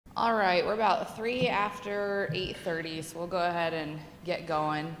All right, we're about 3 after 8:30, so we'll go ahead and get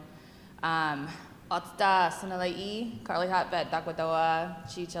going. Otsta Sinalai, Griffith-Hotvedt, Dakwatoa,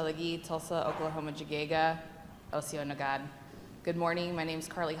 Chichalagi, Tulsa, Oklahoma, Jagega, Osio Nagad. Good morning, my name is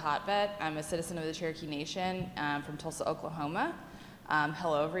Griffith-Hotvedt. I'm a citizen of the Cherokee Nation from Tulsa, Oklahoma.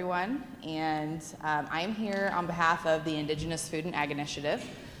 Hello everyone, and I'm here on behalf of the Indigenous Food and Ag Initiative.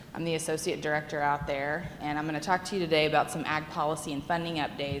 I'm the Associate Director out there, and I'm going to talk to you today about some ag policy and funding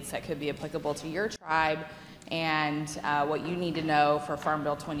updates that could be applicable to your tribe and what you need to know for Farm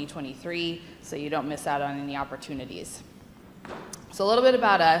Bill 2023 so you don't miss out on any opportunities. So a little bit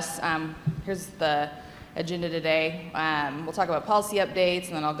about us. Here's the agenda today. We'll talk about policy updates,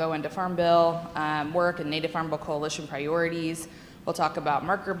 and then I'll go into Farm Bill work and Native Farm Bill Coalition priorities. We'll talk about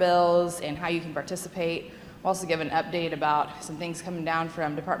marker bills and how you can participate. We'll also give an update about some things coming down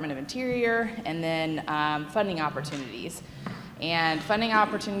from Department of Interior, and then funding opportunities. And funding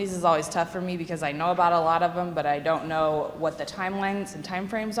opportunities is always tough for me because I know about a lot of them, but I don't know what the timelines and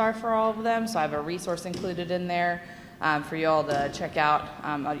timeframes are for all of them. So I have a resource included in there for you all to check out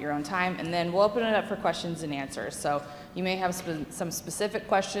at your own time. And then we'll open it up for questions and answers. So you may have some specific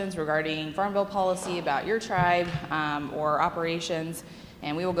questions regarding Farm Bill policy about your tribe or operations,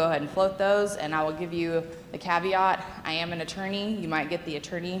 and we will go ahead and float those, and I will give you the caveat. I am an attorney. You might get the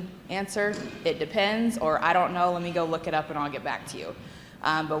attorney answer. It depends, or I don't know, let me go look it up and I'll get back to you.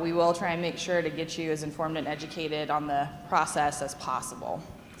 But we will try and make sure to get you as informed and educated on the process as possible.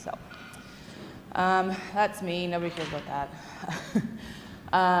 So that's me, nobody cares about that.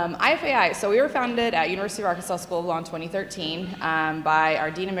 IFAI, so we were founded at University of Arkansas School of Law in 2013 by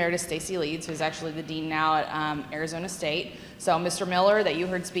our Dean Emeritus, Stacy Leeds, who's actually the Dean now at Arizona State. So Mr. Miller, that you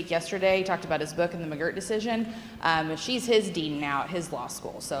heard speak yesterday, talked about his book and the McGirt decision. She's his dean now at his law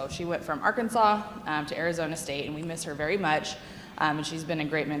school. So she went from Arkansas to Arizona State, and we miss her very much, and she's been a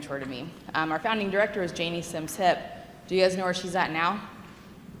great mentor to me. Our founding director is Janie Sims-Hip. Do you guys know where she's at now?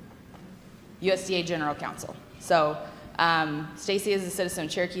 USDA General Counsel. So Stacy is a citizen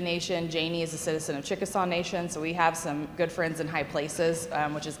of Cherokee Nation, Janie is a citizen of Chickasaw Nation, so we have some good friends in high places,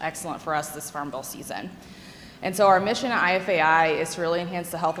 which is excellent for us this Farm Bill season. And so our mission at IFAI is to really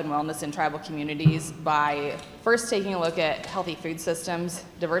enhance the health and wellness in tribal communities by first taking a look at healthy food systems,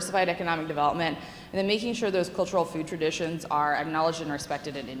 diversified economic development, and then making sure those cultural food traditions are acknowledged and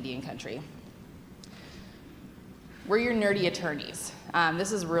respected in Indian country. We're your nerdy attorneys.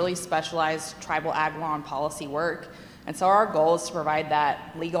 This is really specialized tribal ag law and policy work. And so our goal is to provide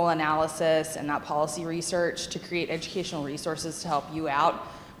that legal analysis and that policy research to create educational resources to help you out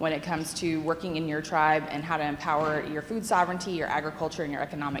when it comes to working in your tribe and how to empower your food sovereignty, your agriculture, and your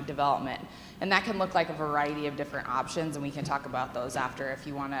economic development. And that can look like a variety of different options, and we can talk about those after if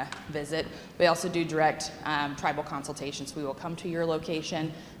you want to visit. We also do direct tribal consultations. We will come to your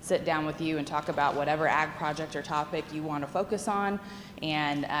location, sit down with you, and talk about whatever ag project or topic you want to focus on,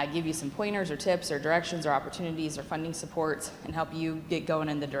 and give you some pointers or tips or directions or opportunities or funding supports, and help you get going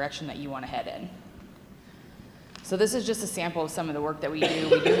in the direction that you want to head in. So this is just a sample of some of the work that we do.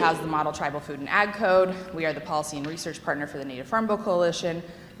 We do house the Model Tribal Food and Ag Code. We are the policy and research partner for the Native Farm Bill Coalition.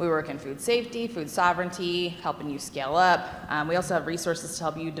 We work in food safety, food sovereignty, helping you scale up. We also have resources to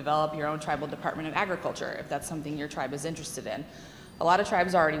help you develop your own tribal Department of Agriculture, if that's something your tribe is interested in. A lot of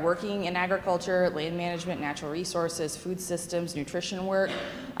tribes are already working in agriculture, land management, natural resources, food systems, nutrition work.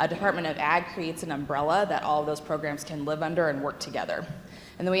 Department of Ag creates an umbrella that all of those programs can live under and work together.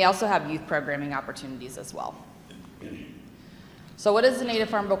 And then we also have youth programming opportunities as well. So what is the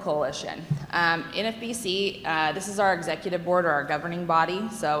Native Farm Bill Coalition? NFBC, this is our executive board or our governing body.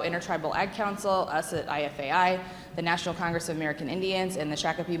 So Intertribal Ag Council, us at IFAI, the National Congress of American Indians, and the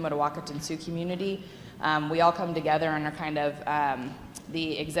Shakopee, Mdewakanton, and Sioux community. We all come together and are kind of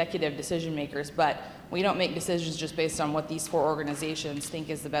the executive decision makers, but we don't make decisions just based on what these 4 organizations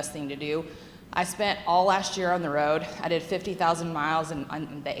think is the best thing to do. I spent all last year on the road. I did 50,000 miles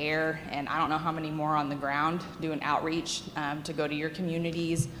in the air, and I don't know how many more on the ground, doing outreach to go to your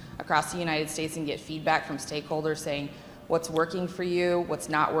communities across the United States and get feedback from stakeholders saying what's working for you, what's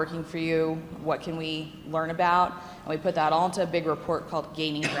not working for you, what can we learn about. And we put that all into a big report called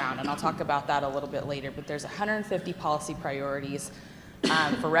Gaining Ground, and I'll talk about that a little bit later. But there's 150 policy priorities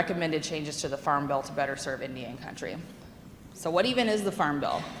for recommended changes to the Farm Bill to better serve Indian country. So what even is the Farm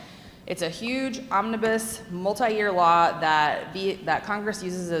Bill? It's a huge omnibus multi-year law that Congress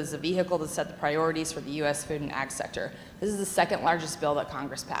uses as a vehicle to set the priorities for the U.S. food and ag sector. This is the second largest bill that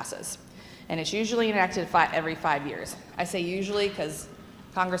Congress passes. And it's usually enacted every 5 years. I say usually because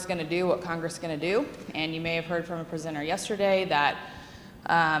Congress is going to do what Congress is going to do. And you may have heard from a presenter yesterday that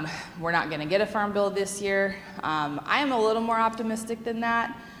we're not going to get a farm bill this year. I am a little more optimistic than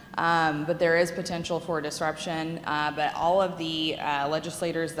that. but there is potential for disruption. But all of the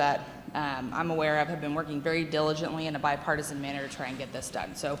legislators that I'm aware of have been working very diligently in a bipartisan manner to try and get this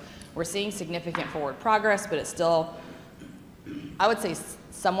done. So we're seeing significant forward progress, but it's still, I would say,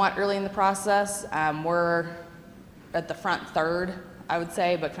 somewhat early in the process. We're at the front third, I would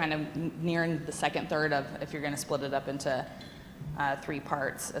say, but kind of nearing the second third of if you're going to split it up into 3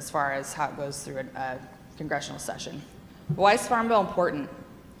 parts as far as how it goes through a congressional session. Why is Farm Bill important?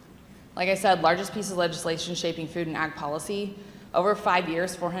 Like I said, largest piece of legislation shaping food and ag policy. Over 5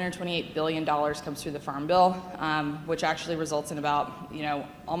 years, $428 billion comes through the Farm Bill, which actually results in about,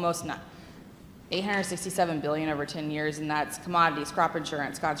 almost $867 billion over 10 years, and that's commodities, crop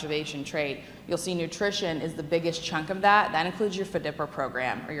insurance, conservation, trade. You'll see nutrition is the biggest chunk of that. That includes your FDIPR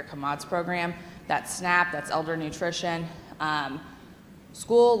program or your CMODS program. That's SNAP, that's elder nutrition.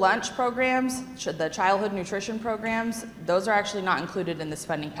 School lunch programs, the childhood nutrition programs, those are actually not included in this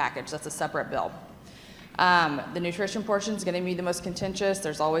funding package. That's a separate bill. The nutrition portion is going to be the most contentious.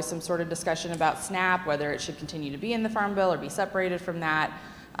 There's always some sort of discussion about SNAP, whether it should continue to be in the Farm Bill or be separated from that,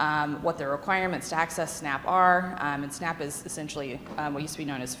 what the requirements to access SNAP are, and SNAP is essentially what used to be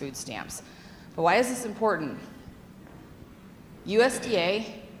known as food stamps. But why is this important? USDA,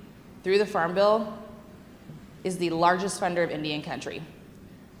 through the Farm Bill, is the largest funder of Indian country.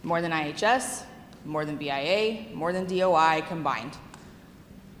 More than IHS, more than BIA, more than DOI combined.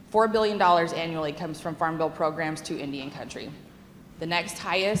 $4 billion annually comes from Farm Bill programs to Indian country. The next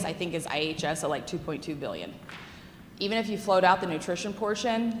highest, I think, is IHS at like $2.2 billion. Even if you float out the nutrition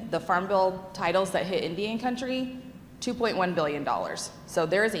portion, the Farm Bill titles that hit Indian country, $2.1 billion. So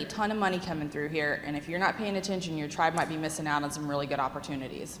there is a ton of money coming through here, and if you're not paying attention, your tribe might be missing out on some really good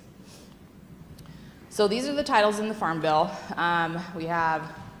opportunities. So these are the titles in the Farm Bill. We have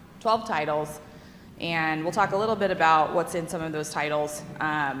 12 titles. And we'll talk a little bit about what's in some of those titles.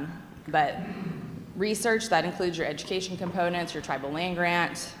 But research, that includes your education components, your tribal land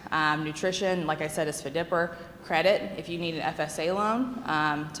grant, nutrition, like I said, is FDIPR. Credit, if you need an FSA loan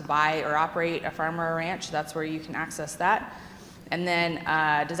to buy or operate a farm or a ranch, that's where you can access that. And then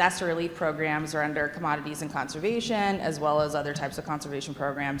disaster relief programs are under commodities and conservation, as well as other types of conservation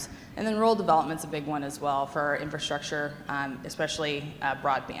programs. And then rural development's a big one as well for infrastructure, especially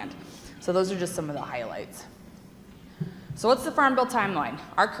broadband. So those are just some of the highlights. So what's the Farm Bill timeline?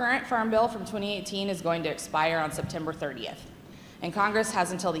 Our current Farm Bill from 2018 is going to expire on September 30th. And Congress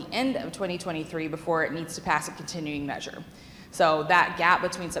has until the end of 2023 before it needs to pass a continuing measure. So that gap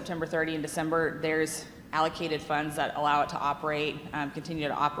between September 30 and December, there's allocated funds that allow it to operate, continue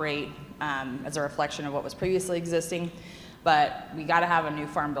to operate as a reflection of what was previously existing. But we got to have a new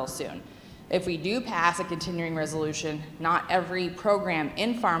Farm Bill soon. If we do pass a continuing resolution, not every program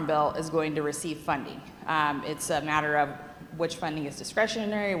in Farm Bill is going to receive funding. It's a matter of which funding is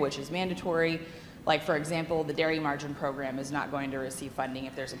discretionary, which is mandatory. Like, for example, the dairy margin program is not going to receive funding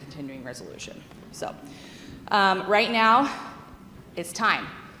if there's a continuing resolution. So right now, it's time.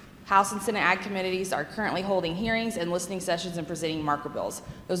 House and Senate Ag committees are currently holding hearings and listening sessions and presenting marker bills.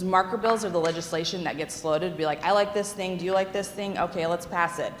 Those marker bills are the legislation that gets floated. Be like, I like this thing, do you like this thing? Okay, let's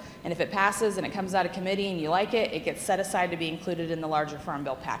pass it. And if it passes and it comes out of committee and you like it, it gets set aside to be included in the larger Farm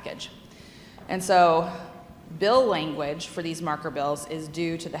Bill package. And so bill language for these marker bills is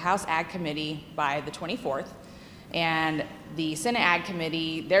due to the House Ag Committee by the 24th. And the Senate Ag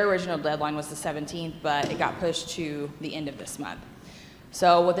Committee, their original deadline was the 17th, but it got pushed to the end of this month.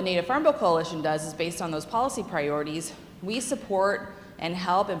 So what the Native Farm Bill Coalition does is, based on those policy priorities, we support and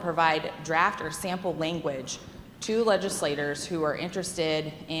help and provide draft or sample language to legislators who are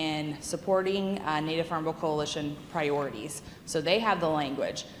interested in supporting Native Farm Bill Coalition priorities. So they have the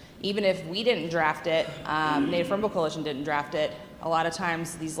language. Even if we didn't draft it, Native Farm Bill Coalition didn't draft it, a lot of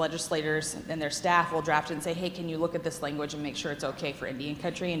times these legislators and their staff will draft it and say, hey, can you look at this language and make sure it's okay for Indian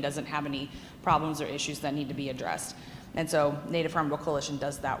country and doesn't have any problems or issues that need to be addressed. And so Native Farm Bill Coalition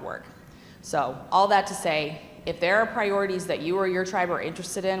does that work. So all that to say, if there are priorities that you or your tribe are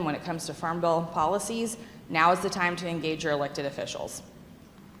interested in when it comes to Farm Bill policies, now is the time to engage your elected officials.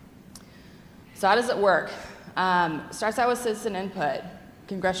 So how does it work? Starts out with citizen input.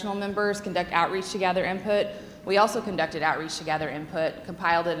 Congressional members conduct outreach to gather input. We also conducted outreach to gather input,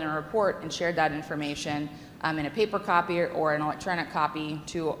 compiled it in a report, and shared that information in a paper copy or an electronic copy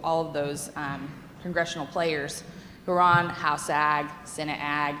to all of those congressional players who are on House Ag,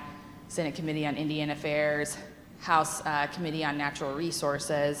 Senate Committee on Indian Affairs, House Committee on Natural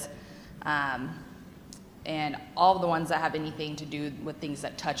Resources, and all of the ones that have anything to do with things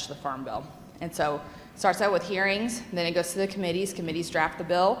that touch the Farm Bill. And so it starts out with hearings, then it goes to the committees. Committees draft the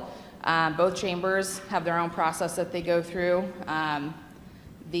bill. Both chambers have their own process that they go through.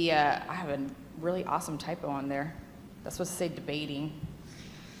 I have a really awesome typo on there. That's supposed to say debating.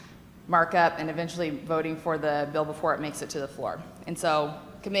 Markup and eventually voting for the bill before it makes it to the floor. And so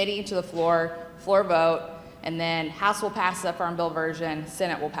committee to the floor vote, and then House will pass the Farm Bill version,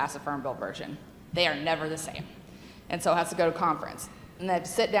 Senate will pass the Farm Bill version. They are never the same. And so it has to go to conference. And then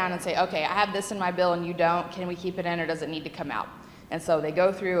sit down and say, okay, I have this in my bill and you don't, can we keep it in or does it need to come out? And so they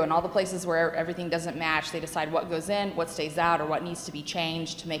go through, and all the places where everything doesn't match, they decide what goes in, what stays out, or what needs to be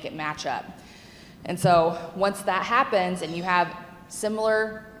changed to make it match up. And so once that happens and you have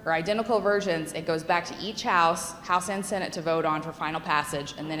similar or identical versions, it goes back to each House and Senate to vote on for final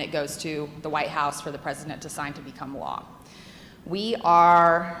passage, and then it goes to the White House for the President to sign to become law. We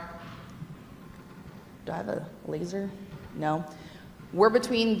are, do I have a laser? No. We're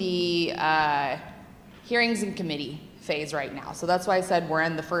between the hearings and committee phase right now. So that's why I said we're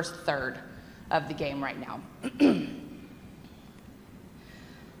in the first third of the game right now.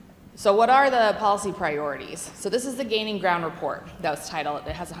 So what are the policy priorities? So this is the Gaining Ground report that was titled.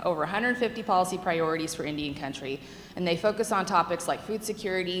 It has over 150 policy priorities for Indian country, and they focus on topics like food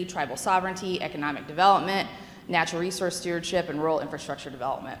security, tribal sovereignty, economic development, natural resource stewardship, and rural infrastructure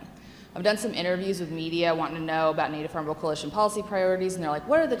development. I've done some interviews with media wanting to know about Native Farm Bill Coalition policy priorities, and they're like,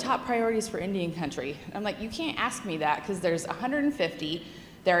 what are the top priorities for Indian country? And I'm like, you can't ask me that because there's 150.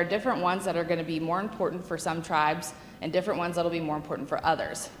 There are different ones that are going to be more important for some tribes and different ones that will be more important for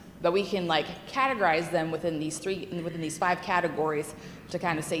others. But we can like categorize them within these 5 categories to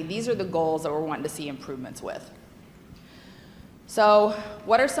kind of say these are the goals that we're wanting to see improvements with. So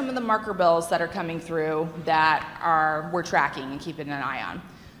what are some of the marker bills that are coming through that we're tracking and keeping an eye on?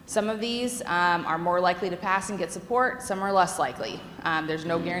 Some of these are more likely to pass and get support, some are less likely. There's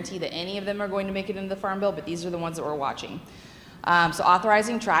no guarantee that any of them are going to make it into the Farm Bill, but these are the ones that we're watching. So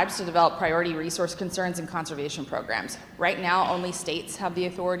authorizing tribes to develop priority resource concerns and conservation programs. Right now, only states have the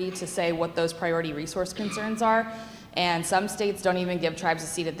authority to say what those priority resource concerns are, and some states don't even give tribes a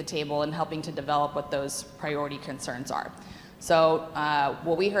seat at the table in helping to develop what those priority concerns are. So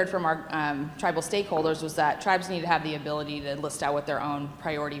what we heard from our tribal stakeholders was that tribes need to have the ability to list out what their own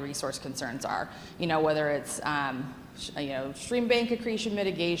priority resource concerns are. You know, whether it's stream bank accretion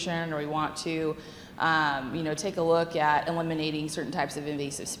mitigation, or we want to take a look at eliminating certain types of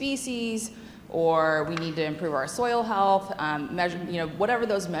invasive species, or we need to improve our soil health, whatever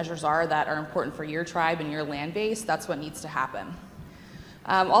those measures are that are important for your tribe and your land base, that's what needs to happen.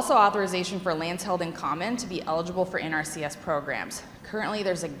 Also authorization for lands held in common to be eligible for NRCS programs. Currently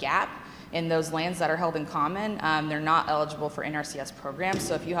there's a gap in those lands that are held in common. They're not eligible for NRCS programs,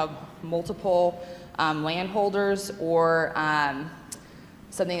 so if you have multiple landholders or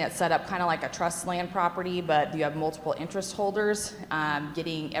something that's set up kind of like a trust land property, but you have multiple interest holders,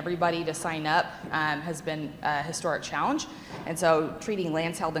 getting everybody to sign up has been a historic challenge. And so treating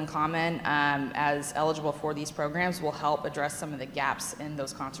lands held in common as eligible for these programs will help address some of the gaps in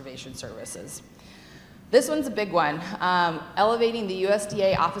those conservation services. This one's a big one, elevating the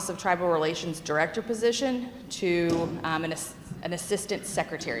USDA Office of Tribal Relations Director position to an Assistant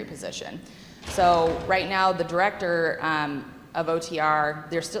Secretary position. So right now the Director of OTR,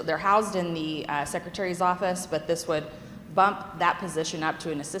 they're housed in the Secretary's office, but this would bump that position up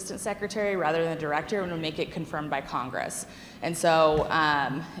to an Assistant Secretary rather than a Director, and would make it confirmed by Congress. And so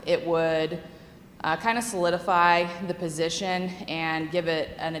it would kind of solidify the position and give it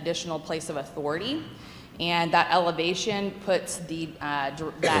an additional place of authority. And that elevation puts the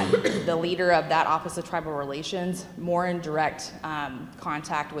leader of that Office of Tribal Relations more in direct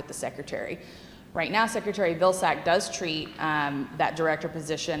contact with the Secretary. Right now, Secretary Vilsack does treat that director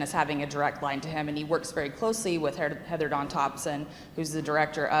position as having a direct line to him, and he works very closely with Heather Dawn Thompson, who's the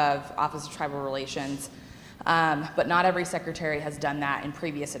director of Office of Tribal Relations. But not every secretary has done that in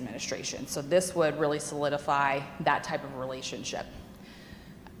previous administrations. So this would really solidify that type of relationship.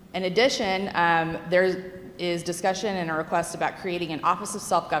 In addition, there is discussion and a request about creating an Office of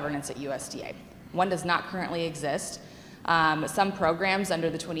Self-Governance at USDA. One does not currently exist. Some programs under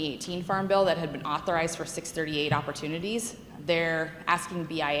the 2018 Farm Bill that had been authorized for 638 opportunities, they're asking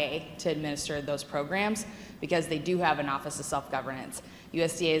BIA to administer those programs because they do have an Office of Self-Governance.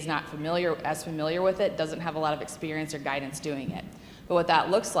 USDA is not as familiar with it, doesn't have a lot of experience or guidance doing it. But what that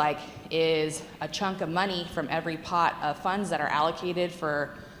looks like is a chunk of money from every pot of funds that are allocated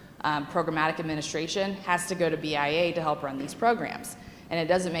for programmatic administration has to go to BIA to help run these programs. And it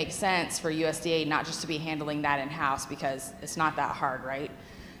doesn't make sense for USDA not just to be handling that in-house because it's not that hard, right?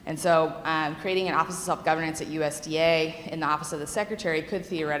 And so creating an Office of Self-Governance at USDA in the Office of the Secretary could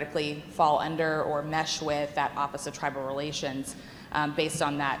theoretically fall under or mesh with that Office of Tribal Relations based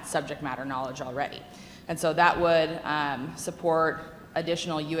on that subject matter knowledge already. And so that would support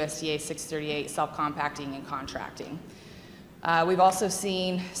additional USDA 638 self-compacting and contracting. We've also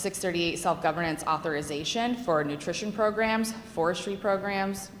seen 638 self-governance authorization for nutrition programs, forestry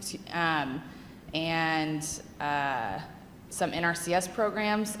programs, and some NRCS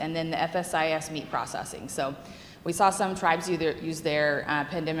programs, and then the FSIS meat processing. So we saw some tribes use their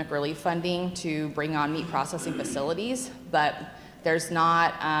pandemic relief funding to bring on meat processing facilities, but there's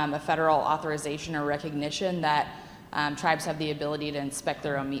not a federal authorization or recognition that tribes have the ability to inspect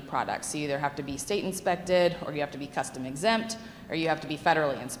their own meat products. So you either have to be state inspected, or you have to be custom exempt, or you have to be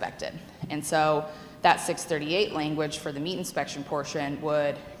federally inspected. And so that 638 language for the meat inspection portion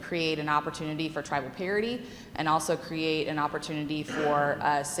would create an opportunity for tribal parity and also create an opportunity for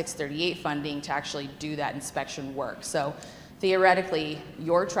 638 funding to actually do that inspection work. So theoretically,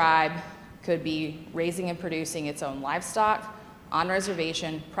 your tribe could be raising and producing its own livestock on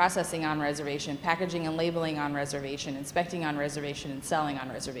reservation, processing on reservation, packaging and labeling on reservation, inspecting on reservation, and selling on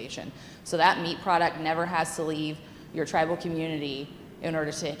reservation. So that meat product never has to leave your tribal community in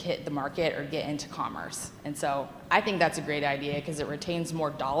order to hit the market or get into commerce. And so I think that's a great idea because it retains more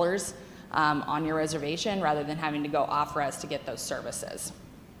dollars on your reservation rather than having to go off-res to get those services.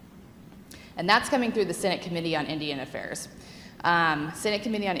 And that's coming through the Senate Committee on Indian Affairs. Senate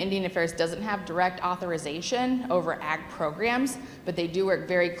Committee on Indian Affairs doesn't have direct authorization over ag programs, but they do work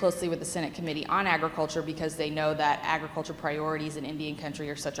very closely with the Senate Committee on Agriculture because they know that agriculture priorities in Indian country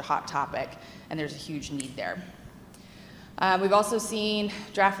are such a hot topic and there's a huge need there. We've also seen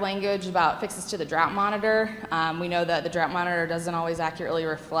draft language about fixes to the drought monitor. We know that the drought monitor doesn't always accurately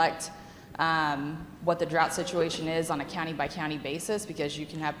reflect what the drought situation is on a county by county basis because you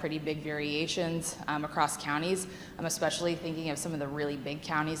can have pretty big variations across counties. I'm especially thinking of some of the really big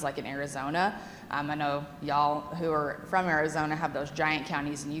counties like in Arizona. I know y'all who are from Arizona have those giant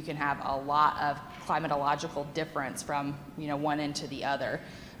counties and you can have a lot of climatological difference from one end to the other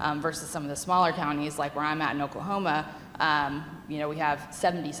versus some of the smaller counties like where I'm at in Oklahoma. We have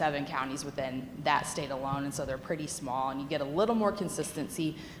 77 counties within that state alone, and so they're pretty small, and you get a little more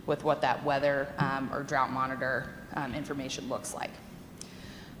consistency with what that weather or drought monitor information looks like.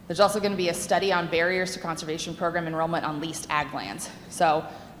 There's also going to be a study on barriers to conservation program enrollment on leased ag lands. So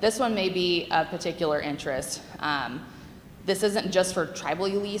this one may be of particular interest. This isn't just for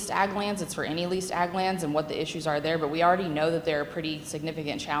tribally leased ag lands, it's for any leased ag lands and what the issues are there, but we already know that there are pretty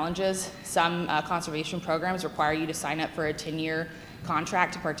significant challenges. Some conservation programs require you to sign up for a 10-year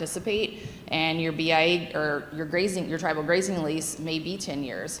contract to participate, and your BIA or your tribal grazing lease may be 10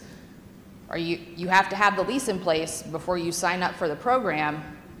 years. Or you have to have the lease in place before you sign up for the program,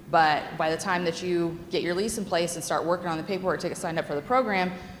 but by the time that you get your lease in place and start working on the paperwork to get signed up for the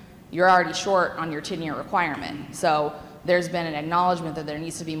program, you're already short on your 10-year requirement. So there's been an acknowledgement that there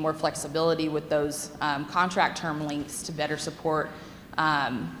needs to be more flexibility with those contract term lengths to better support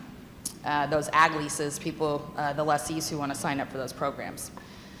those ag leases, the lessees who want to sign up for those programs.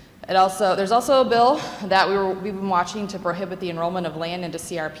 There's also a bill that we've been watching to prohibit the enrollment of land into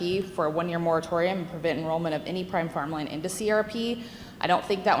CRP for a 1-year moratorium and prevent enrollment of any prime farmland into CRP. I don't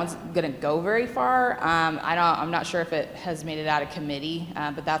think that one's going to go very far. I'm not sure if it has made it out of committee,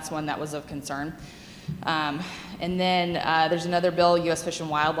 but that's one that was of concern. And then there's another bill, U.S. Fish and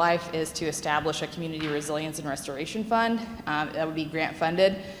Wildlife, is to establish a community resilience and restoration fund. That would be grant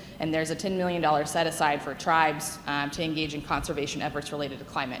funded. And there's a $10 million set aside for tribes to engage in conservation efforts related to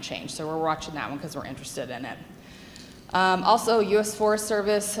climate change. So we're watching that one because we're interested in it. Also, U.S. Forest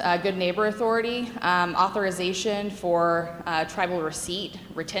Service Good Neighbor Authority, authorization for tribal receipt,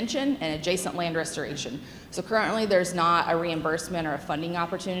 retention, and adjacent land restoration. So currently there's not a reimbursement or a funding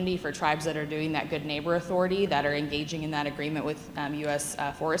opportunity for tribes that are doing that Good Neighbor Authority, that are engaging in that agreement with U.S.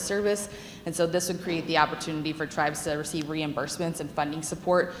 Forest Service. And so this would create the opportunity for tribes to receive reimbursements and funding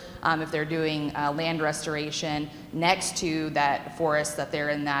support if they're doing land restoration next to that forest that they're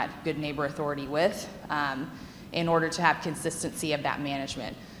in that Good Neighbor Authority with. In order to have consistency of that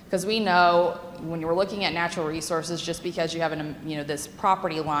management. Because we know when you're looking at natural resources, just because you have this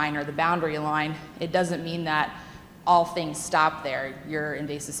property line or the boundary line, it doesn't mean that all things stop there. Your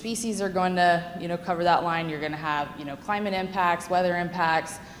invasive species are going to cover that line. You're going to have climate impacts, weather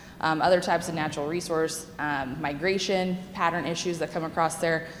impacts, other types of natural resource, migration pattern issues that come across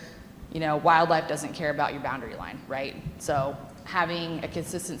there. Wildlife doesn't care about your boundary line, right? So having a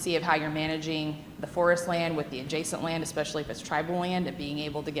consistency of how you're managing the forest land with the adjacent land, especially if it's tribal land, and being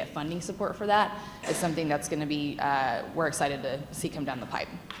able to get funding support for that is something that's going to be, we're excited to see come down the pipe.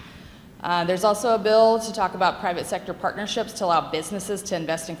 There's also a bill to talk about private sector partnerships to allow businesses to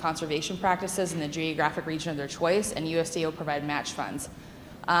invest in conservation practices in the geographic region of their choice, and USDA will provide match funds.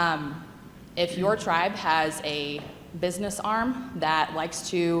 If your tribe has a business arm that likes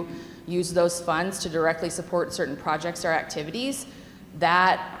to use those funds to directly support certain projects or activities,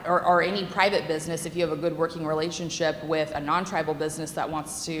 that, or any private business, if you have a good working relationship with a non-tribal business that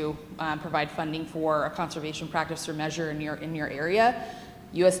wants to provide funding for a conservation practice or measure in your area,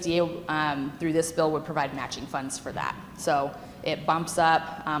 USDA through this bill would provide matching funds for that. So it bumps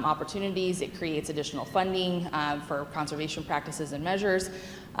up opportunities, it creates additional funding for conservation practices and measures.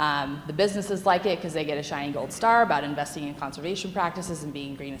 The businesses like it because they get a shining gold star about investing in conservation practices and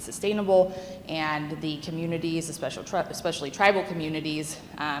being green and sustainable, and the communities, especially tribal communities,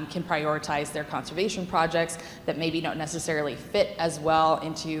 can prioritize their conservation projects that maybe don't necessarily fit as well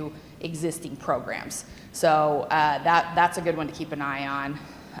into existing programs. So that's a good one to keep an eye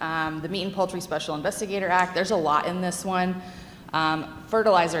on. The Meat and Poultry Special Investigator Act, there's a lot in this one.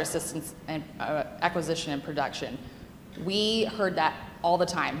 Fertilizer assistance and acquisition and production. We heard that all the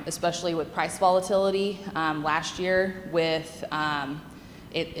time, especially with price volatility. Last year with,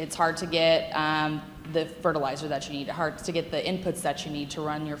 it's hard to get the fertilizer that you need, hard to get the inputs that you need to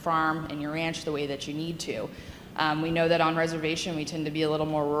run your farm and your ranch the way that you need to. We know that on reservation we tend to be a little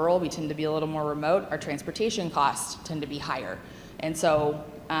more rural, we tend to be a little more remote, our transportation costs tend to be higher. And so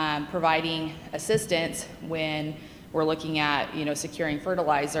providing assistance when we're looking at securing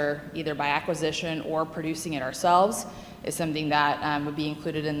fertilizer either by acquisition or producing it ourselves is something that would be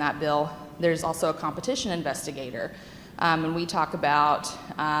included in that bill. There's also a competition investigator. When we talk about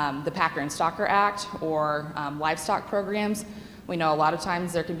the Packer and Stalker Act or livestock programs, we know a lot of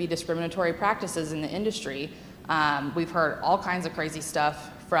times there can be discriminatory practices in the industry. We've heard all kinds of crazy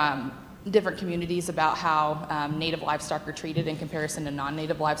stuff from different communities about how native livestock are treated in comparison to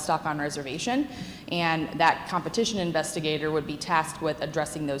non-native livestock on reservation, and that competition investigator would be tasked with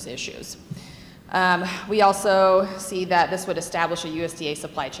addressing those issues. We also see that this would establish a USDA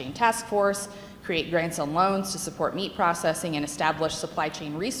supply chain task force, create grants and loans to support meat processing, and establish supply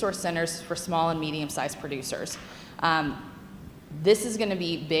chain resource centers for small and medium-sized producers. This is going to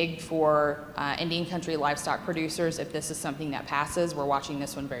be big for Indian country livestock producers if this is something that passes. We're watching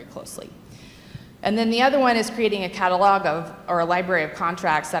this one very closely. And then the other one is creating a catalog of, or a library of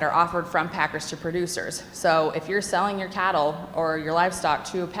contracts that are offered from packers to producers. So if you're selling your cattle or your livestock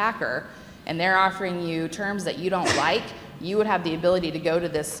to a packer and they're offering you terms that you don't like, you would have the ability to go to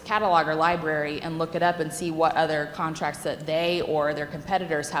this catalog or library and look it up and see what other contracts that they or their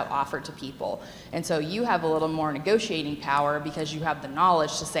competitors have offered to people. And so you have a little more negotiating power because you have the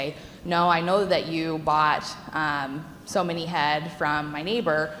knowledge to say, no, I know that you bought so many head from my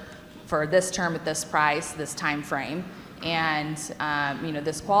neighbor for this term at this price, this time frame, and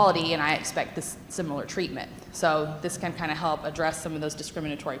this quality, and I expect this similar treatment. So this can kind of help address some of those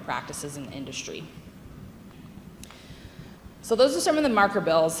discriminatory practices in the industry. So those are some of the marker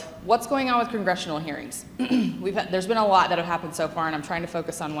bills. What's going on with congressional hearings? There's been a lot that have happened so far, and I'm trying to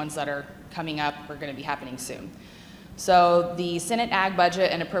focus on ones that are coming up or going to be happening soon. So the Senate Ag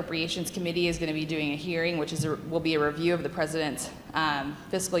Budget and Appropriations Committee is going to be doing a hearing, which will be a review of the President's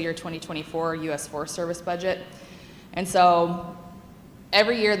fiscal year 2024 U.S. Forest Service budget. And so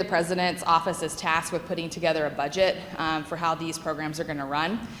every year the President's office is tasked with putting together a budget for how these programs are going to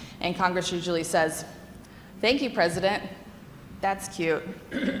run. And Congress usually says, thank you, President. That's cute.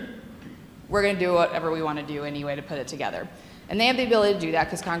 We're going to do whatever we want to do anyway to put it together. And they have the ability to do that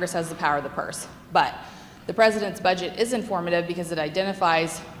because Congress has the power of the purse. But the President's budget is informative because it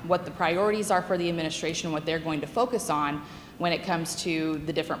identifies what the priorities are for the administration, what they're going to focus on when it comes to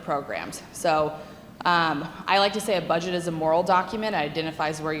the different programs. So I like to say a budget is a moral document. It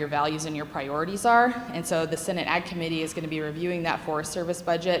identifies where your values and your priorities are. And so the Senate Ag Committee is going to be reviewing that Forest Service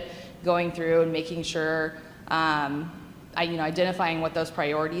budget, going through and making sure identifying what those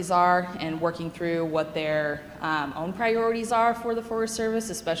priorities are and working through what their own priorities are for the Forest Service,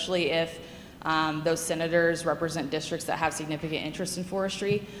 especially if those senators represent districts that have significant interest in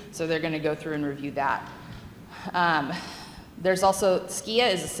forestry. So they're going to go through and review that. There's also,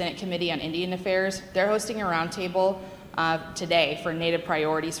 SCIA is the Senate Committee on Indian Affairs. They're hosting a roundtable today for Native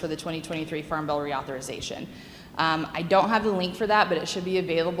priorities for the 2023 Farm Bill reauthorization. I don't have the link for that, but it should be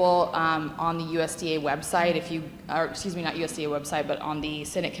available on the USDA website if you, or excuse me, not USDA website, but on the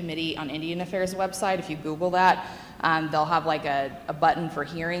Senate Committee on Indian Affairs website. If you Google that, they'll have like a button for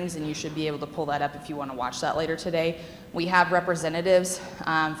hearings, and you should be able to pull that up if you want to watch that later today. We have representatives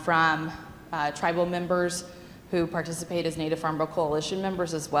from tribal members who participate as Native Farm Bill Coalition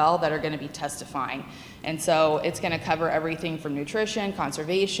members as well that are going to be testifying. And so it's going to cover everything from nutrition,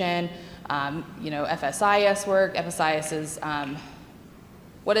 conservation, FSIS work. FSIS is,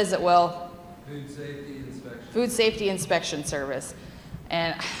 what is it, Will? Food Safety Inspection. Food Safety Inspection Service.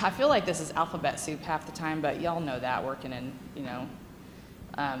 And I feel like this is alphabet soup half the time, but y'all know that working in,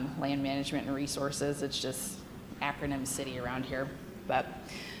 land management and resources. It's just acronym city around here. But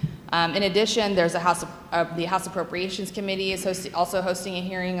in addition, there's the House Appropriations Committee is also hosting a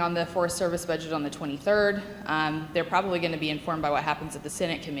hearing on the Forest Service budget on the 23rd. They're probably going to be informed by what happens at the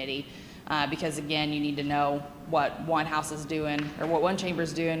Senate committee, because again, you need to know what one house is doing, or what one chamber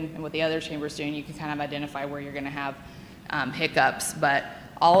is doing, and what the other chamber is doing. You can kind of identify where you're going to have hiccups, but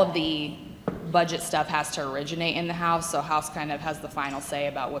all of the budget stuff has to originate in the House, so House kind of has the final say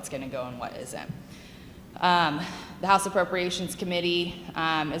about what's going to go and what isn't. The House Appropriations Committee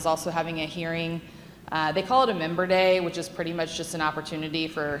is also having a hearing. They call it a member day, which is pretty much just an opportunity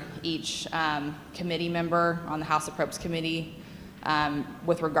for each committee member on the House Approps Committee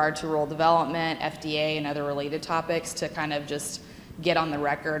with regard to rural development, FDA, and other related topics to kind of just get on the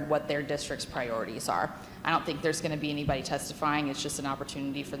record what their district's priorities are. I don't think there's going to be anybody testifying. It's just an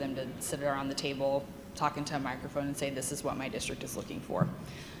opportunity for them to sit around the table, talk into a microphone, and say, this is what my district is looking for.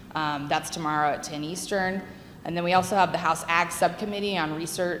 That's tomorrow at 10 Eastern. And then we also have the House Ag Subcommittee on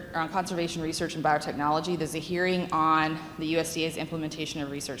Conservation Research and Biotechnology. There's a hearing on the USDA's implementation of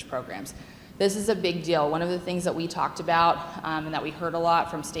research programs. This is a big deal. One of the things that we talked about and that we heard a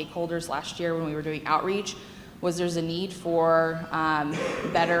lot from stakeholders last year when we were doing outreach was there's a need for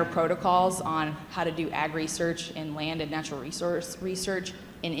better protocols on how to do ag research and land and natural resource research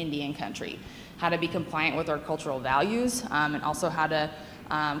in Indian country, how to be compliant with our cultural values, and also how to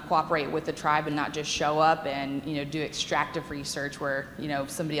cooperate with the tribe and not just show up and do extractive research where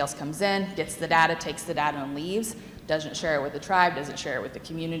somebody else comes in, gets the data, takes the data and leaves, doesn't share it with the tribe, doesn't share it with the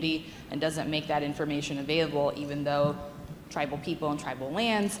community, and doesn't make that information available, even though tribal people and tribal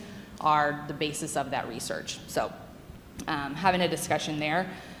lands are the basis of that research. So having a discussion there.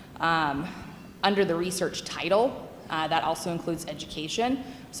 Under the research title, that also includes education.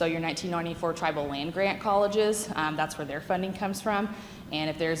 So your 1994 tribal land grant colleges, that's where their funding comes from. And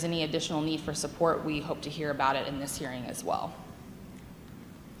if there's any additional need for support, we hope to hear about it in this hearing as well.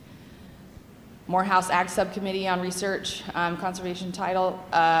 Morehouse Ag Subcommittee on Research, Conservation title,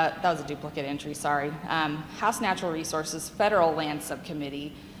 that was a duplicate entry, sorry. House Natural Resources Federal Land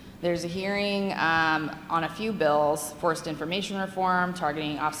Subcommittee. There's a hearing on a few bills: Forest Information Reform,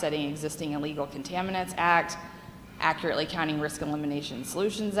 Targeting Offsetting Existing Illegal Contaminants Act, Accurately Counting Risk Elimination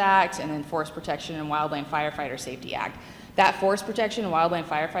Solutions Act, and then Forest Protection and Wildland Firefighter Safety Act. That Forest Protection and Wildland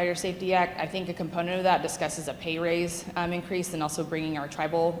Firefighter Safety Act, I think a component of that discusses a pay raise increase and also bringing our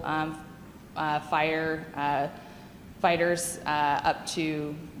tribal fighters up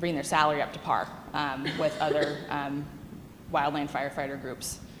to, bring their salary up to par with other wildland firefighter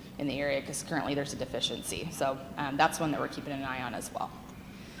groups in the area, because currently there's a deficiency. So that's one that we're keeping an eye on as well.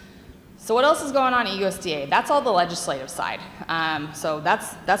 So what else is going on at USDA? That's all the legislative side. So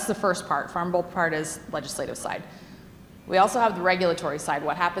that's the first part. Farm Bill part is legislative side. We also have the regulatory side,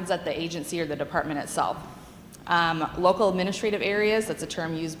 what happens at the agency or the department itself. Local administrative areas, that's a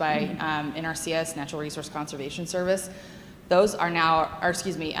term used by NRCS, Natural Resource Conservation Service. Those are now, or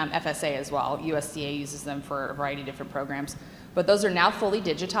excuse me, FSA as well. USDA uses them for a variety of different programs. But those are now fully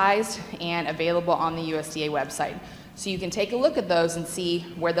digitized and available on the USDA website. So you can take a look at those and see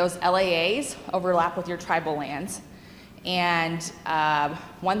where those LAAs overlap with your tribal lands. And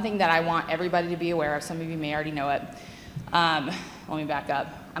one thing that I want everybody to be aware of, some of you may already know it, let me back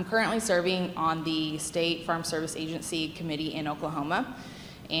up. I'm currently serving on the State Farm Service Agency Committee in Oklahoma.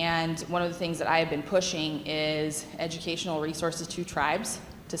 And one of the things that I have been pushing is educational resources to tribes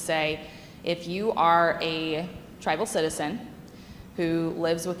to say, if you are a tribal citizen who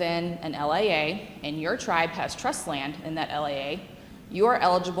lives within an LAA and your tribe has trust land in that LAA, you are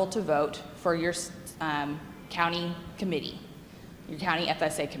eligible to vote for your county committee, your county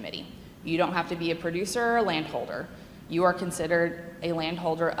FSA committee. You don't have to be a producer or a landholder. You are considered a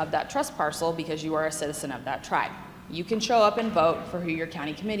landholder of that trust parcel because you are a citizen of that tribe. You can show up and vote for who your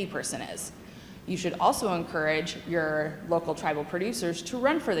county committee person is. You should also encourage your local tribal producers to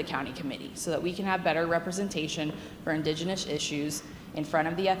run for the county committee so that we can have better representation for Indigenous issues in front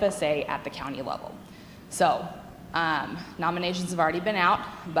of the FSA at the county level. So nominations have already been out,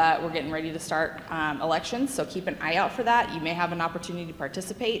 but we're getting ready to start elections, so keep an eye out for that. You may have an opportunity to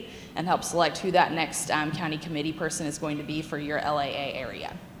participate and help select who that next county committee person is going to be for your LAA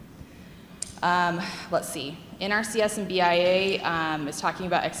area. Let's see, NRCS and BIA is talking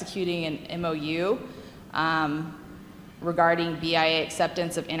about executing an MOU regarding BIA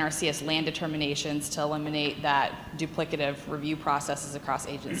acceptance of NRCS land determinations to eliminate that duplicative review processes across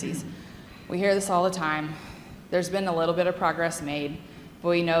agencies. We hear this all the time. There's been a little bit of progress made, but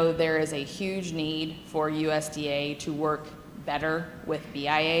we know there is a huge need for USDA to work better with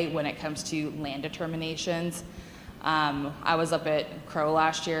BIA when it comes to land determinations. I was up at Crow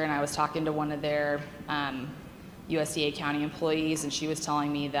last year and I was talking to one of their USDA county employees, and she was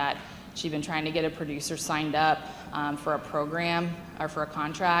telling me that she'd been trying to get a producer signed up for a program or for a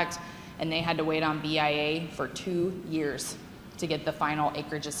contract, and they had to wait on BIA for 2 years to get the final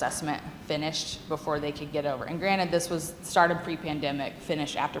acreage assessment finished before they could get over. And granted, this was started pre-pandemic,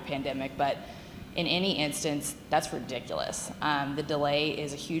 finished after pandemic, but in any instance, that's ridiculous. The delay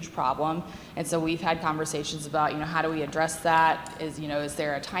is a huge problem, and so we've had conversations about, how do we address that? Is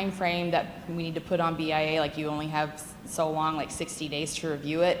there a time frame that we need to put on BIA? Like, you only have so long, like 60 days to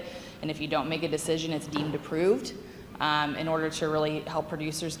review it, and if you don't make a decision, it's deemed approved. In order to really help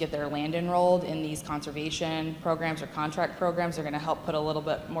producers get their land enrolled in these conservation programs or contract programs, they're going to help put a little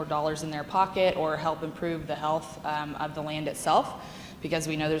bit more dollars in their pocket or help improve the health of the land itself, because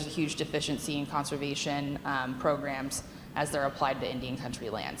we know there's a huge deficiency in conservation programs as they're applied to Indian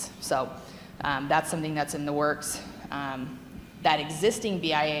country lands. So that's something that's in the works. That existing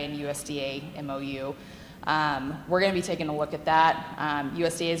BIA and USDA MOU, we're going to be taking a look at that.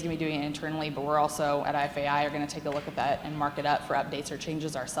 USDA is going to be doing it internally, but we're also at IFAI are going to take a look at that and mark it up for updates or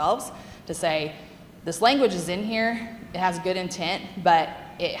changes ourselves to say, this language is in here, it has good intent, but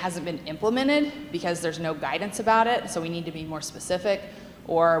it hasn't been implemented because there's no guidance about it, so we need to be more specific,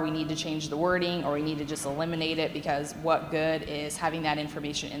 or we need to change the wording, or we need to just eliminate it, because what good is having that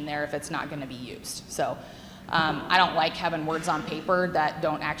information in there if it's not going to be used? So I don't like having words on paper that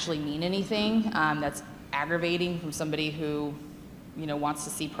don't actually mean anything. That's aggravating from somebody who wants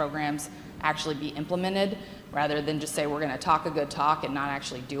to see programs actually be implemented, rather than just say we're going to talk a good talk and not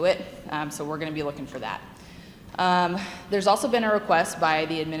actually do it. So we're going to be looking for that. There's also been a request by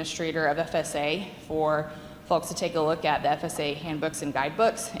the administrator of FSA for folks to take a look at the FSA handbooks and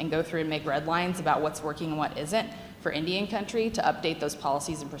guidebooks and go through and make red lines about what's working and what isn't for Indian country, to update those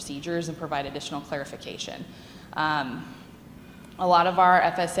policies and procedures and provide additional clarification. A lot of our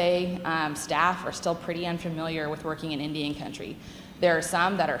FSA staff are still pretty unfamiliar with working in Indian country. There are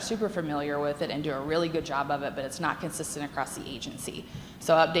some that are super familiar with it and do a really good job of it, but it's not consistent across the agency.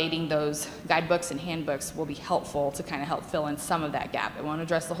 So updating those guidebooks and handbooks will be helpful to kind of help fill in some of that gap. It won't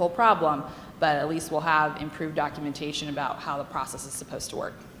address the whole problem, but at least we'll have improved documentation about how the process is supposed to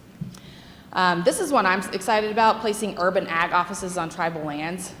work. This is one I'm excited about, placing urban ag offices on tribal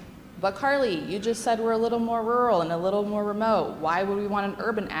lands. But Carly, you just said we're a little more rural and a little more remote. Why would we want an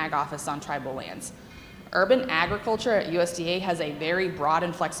urban ag office on tribal lands? Urban agriculture at USDA has a very broad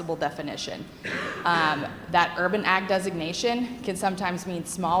and flexible definition. That urban ag designation can sometimes mean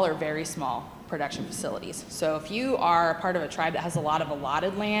small or very small production facilities. So if you are a part of a tribe that has a lot of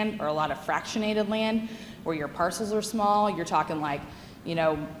allotted land or a lot of fractionated land where your parcels are small, you're talking like,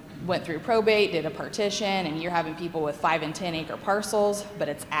 went through probate, did a partition, and you're having people with 5 and 10 acre parcels, but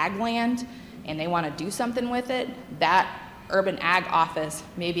it's ag land and they want to do something with it, that urban ag office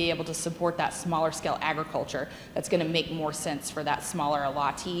may be able to support that smaller scale agriculture that's going to make more sense for that smaller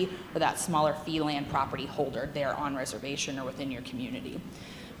allottee or that smaller fee land property holder there on reservation or within your community.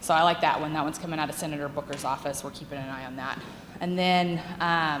 So I like that one. That one's coming out of Senator Booker's office. We're keeping an eye on that. And then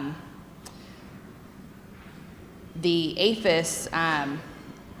the APHIS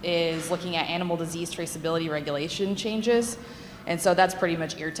is looking at animal disease traceability regulation changes. And so that's pretty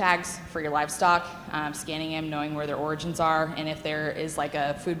much ear tags for your livestock, scanning them, knowing where their origins are, and if there is like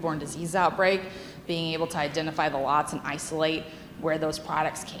a foodborne disease outbreak, being able to identify the lots and isolate where those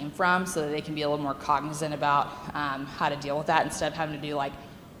products came from so that they can be a little more cognizant about how to deal with that, instead of having to do like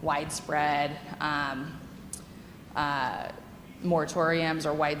widespread moratoriums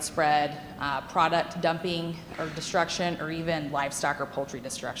or widespread product dumping or destruction, or even livestock or poultry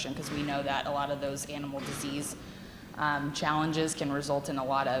destruction, because we know that a lot of those animal disease challenges can result in a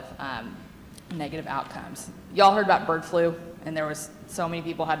lot of negative outcomes. Y'all heard about bird flu, and there was so many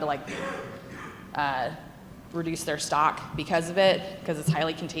people had to like reduce their stock because of it, because it's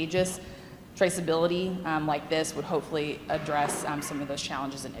highly contagious. Traceability like this would hopefully address some of those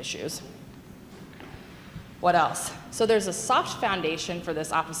challenges and issues. What else? So there's a soft foundation for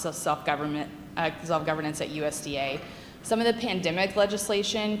this Office of Self-Governance at USDA. Some of the pandemic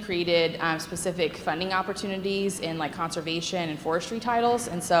legislation created specific funding opportunities in like conservation and forestry titles,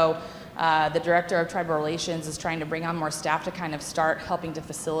 and so the Director of Tribal Relations is trying to bring on more staff to kind of start helping to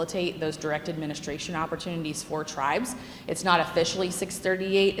facilitate those direct administration opportunities for tribes. It's not officially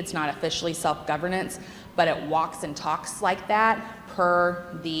 638, it's not officially self-governance, but it walks and talks like that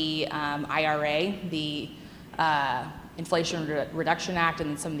per the IRA, the Inflation Reduction Act,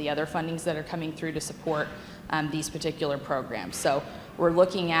 and some of the other fundings that are coming through to support these particular programs. So we're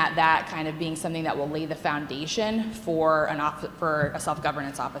looking at that kind of being something that will lay the foundation for a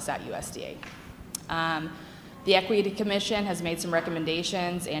self-governance office at USDA. The Equity Commission has made some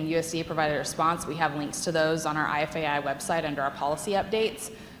recommendations, and USDA provided a response. We have links to those on our IFAI website under our policy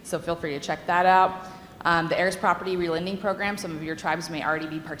updates, so feel free to check that out. The heirs property relending program, some of your tribes may already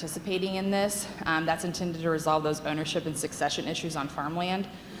be participating in this. That's intended to resolve those ownership and succession issues on farmland.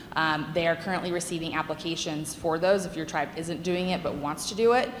 They are currently receiving applications for those if your tribe isn't doing it but wants to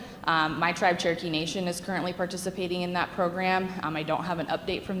do it. My tribe, Cherokee Nation, is currently participating in that program. I don't have an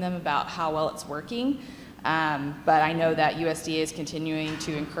update from them about how well it's working, but I know that USDA is continuing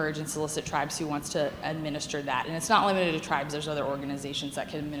to encourage and solicit tribes who wants to administer that. And it's not limited to tribes, there's other organizations that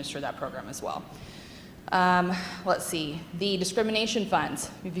can administer that program as well. Let's see, the discrimination funds.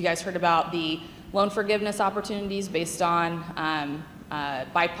 Have you guys heard about the loan forgiveness opportunities based on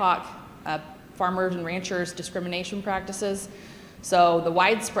BIPOC farmers and ranchers discrimination practices? So the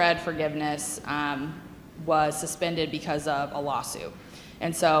widespread forgiveness was suspended because of a lawsuit.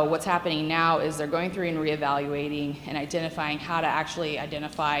 And so what's happening now is they're going through and reevaluating and identifying how to actually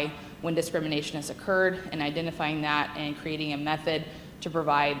identify when discrimination has occurred and identifying that and creating a method to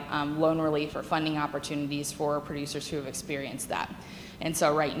provide loan relief or funding opportunities for producers who have experienced that. And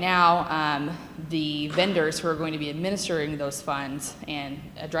so right now, the vendors who are going to be administering those funds and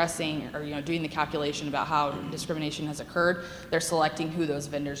addressing or doing the calculation about how discrimination has occurred, they're selecting who those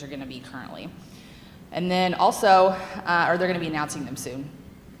vendors are going to be currently. And then also, or they're going to be announcing them soon.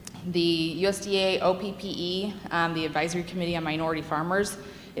 The USDA OPPE, the Advisory Committee on Minority Farmers,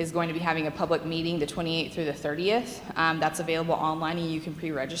 is going to be having a public meeting the 28th through the 30th. That's available online and you can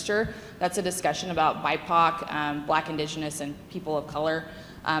pre-register. That's a discussion about BIPOC, Black, Indigenous, and people of color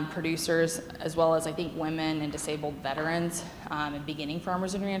producers, as well as I think women and disabled veterans and beginning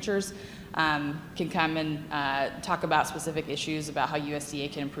farmers and ranchers can come and talk about specific issues about how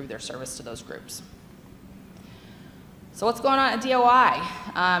USDA can improve their service to those groups. So what's going on at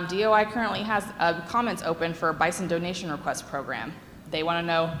DOI? DOI currently has comments open for a bison donation request program. They want to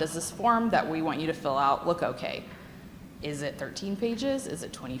know, does this form that we want you to fill out look okay? Is it 13 pages? Is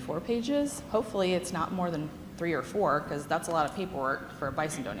it 24 pages? Hopefully it's not more than 3 or 4 because that's a lot of paperwork for a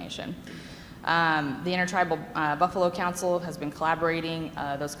bison donation. The Intertribal Buffalo Council has been collaborating.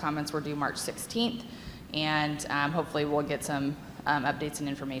 Those comments were due March 16th, and hopefully we'll get some updates and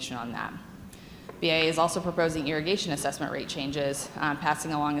information on that. BIA is also proposing irrigation assessment rate changes,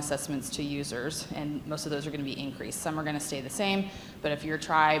 passing along assessments to users, and most of those are going to be increased. Some are going to stay the same, but if your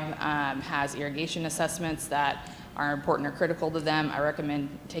tribe has irrigation assessments that are important or critical to them, I recommend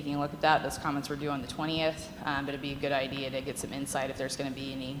taking a look at that. Those comments were due on the 20th, but it'd be a good idea to get some insight if there's going to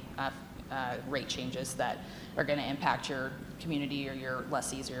be any rate changes that are going to impact your community or your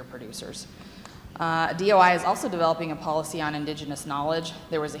lessees or your producers. DOI is also developing a policy on Indigenous knowledge.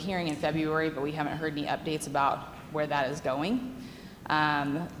 There was a hearing in February, but we haven't heard any updates about where that is going.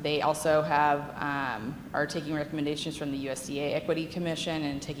 They also are taking recommendations from the USDA Equity Commission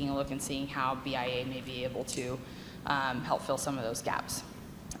and taking a look and seeing how BIA may be able to help fill some of those gaps.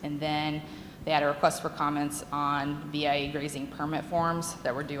 And then they had a request for comments on BIA grazing permit forms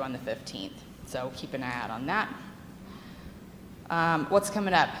that were due on the 15th. So keep an eye out on that. What's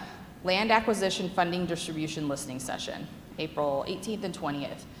coming up? Land Acquisition Funding Distribution Listening Session, April 18th and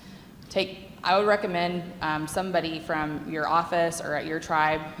 20th. I would recommend somebody from your office or at your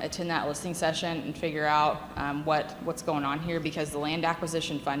tribe attend that listening session and figure out what's going on here, because the land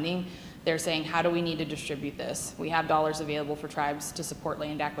acquisition funding, they're saying, how do we need to distribute this? We have dollars available for tribes to support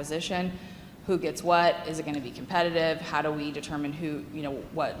land acquisition. Who gets what? Is it going to be competitive? How do we determine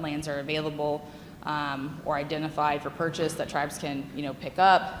what lands are available or identified for purchase that tribes can, pick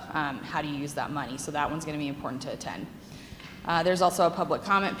up? How do you use that money? So that one's going to be important to attend. There's also a public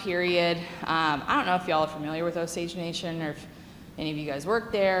comment period. I don't know if y'all are familiar with Osage Nation or if any of you guys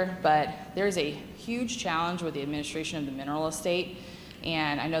work there, but there's a huge challenge with the administration of the mineral estate,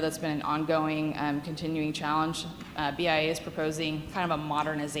 and I know that's been an ongoing, continuing challenge. BIA is proposing kind of a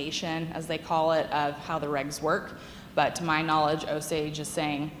modernization, as they call it, of how the regs work, but to my knowledge, Osage is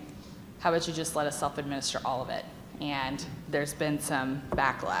saying, how about you just let us self-administer all of it? And there's been some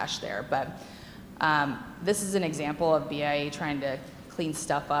backlash there, but this is an example of BIA trying to clean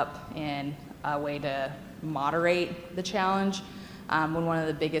stuff up in a way to moderate the challenge. When one of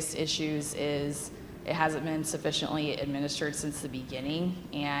the biggest issues is it hasn't been sufficiently administered since the beginning,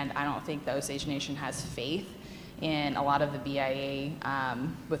 and I don't think the Osage Nation has faith in a lot of the BIA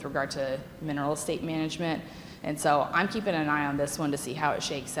with regard to mineral estate management. And so I'm keeping an eye on this one to see how it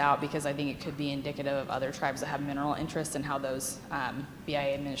shakes out, because I think it could be indicative of other tribes that have mineral interests and how those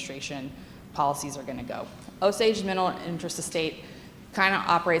BIA administration policies are going to go. Osage mineral interest estate kind of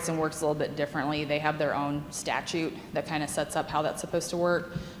operates and works a little bit differently. They have their own statute that kind of sets up how that's supposed to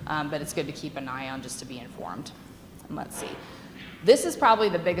work, but it's good to keep an eye on just to be informed. And let's see. This is probably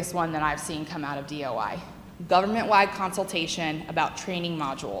the biggest one that I've seen come out of DOI. Government-wide consultation about training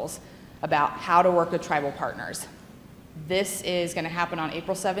modules, about how to work with tribal partners. This is going to happen on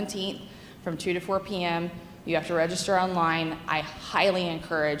April 17th from 2 to 4 p.m. You have to register online. I highly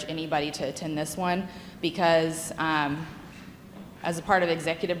encourage anybody to attend this one because as a part of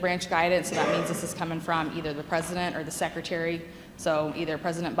executive branch guidance, so that means this is coming from either the president or the secretary, so either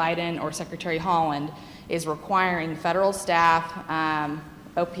President Biden or Secretary Holland is requiring federal staff,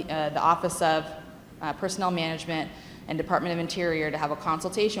 the Office of Personnel Management and Department of Interior to have a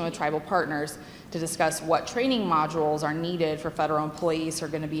consultation with tribal partners to discuss what training modules are needed for federal employees who are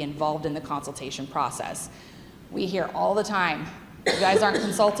going to be involved in the consultation process. We hear all the time, you guys aren't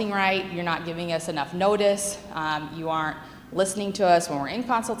consulting right, you're not giving us enough notice, you aren't listening to us when we're in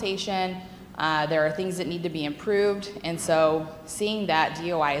consultation, there are things that need to be improved, and so seeing that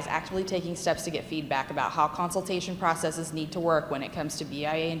DOI is actively taking steps to get feedback about how consultation processes need to work when it comes to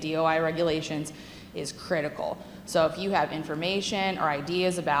BIA and DOI regulations is critical. So if you have information or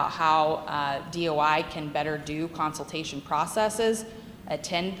ideas about how DOI can better do consultation processes,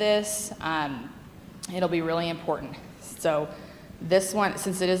 attend this. It'll be really important. So this one,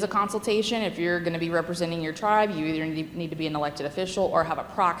 since it is a consultation, if you're going to be representing your tribe, you either need to be an elected official or have a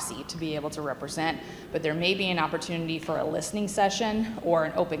proxy to be able to represent. But there may be an opportunity for a listening session or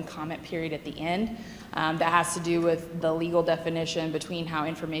an open comment period at the end that has to do with the legal definition between how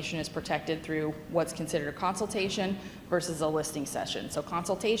information is protected through what's considered a consultation versus a listening session. So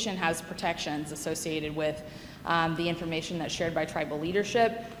consultation has protections associated with the information that's shared by tribal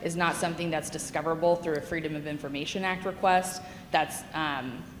leadership is not something that's discoverable through a Freedom of Information Act request. That's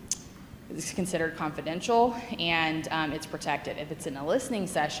it's considered confidential and it's protected. If it's in a listening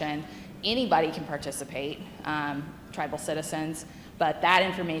session, anybody can participate, tribal citizens, but that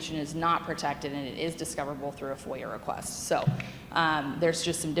information is not protected and it is discoverable through a FOIA request. So there's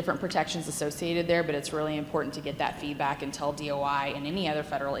just some different protections associated there, but it's really important to get that feedback and tell DOI and any other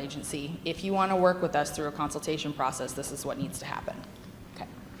federal agency, if you want to work with us through a consultation process, this is what needs to happen. Okay.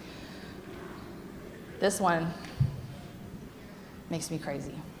 This one makes me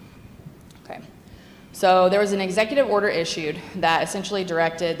crazy. Okay. So there was an executive order issued that essentially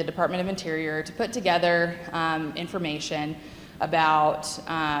directed the Department of Interior to put together information about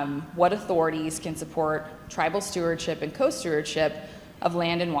what authorities can support tribal stewardship and co-stewardship of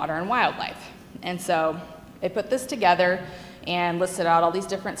land and water and wildlife. And so they put this together and listed out all these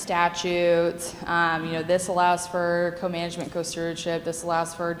different statutes. You know, this allows for co-management, co-stewardship. This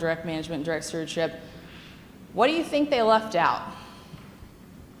allows for direct management and direct stewardship. What do you think they left out?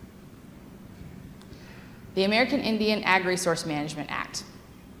 The American Indian Ag Resource Management Act,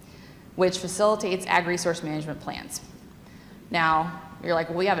 which facilitates ag resource management plans. Now, you're like,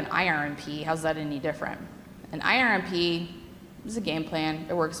 well, we have an IRMP. How's that any different? An IRMP is a game plan.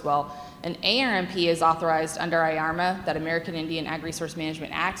 It works well. An ARMP is authorized under IARMA, that American Indian Ag Resource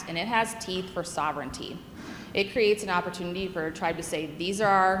Management Act, and it has teeth for sovereignty. It creates an opportunity for a tribe to say, these are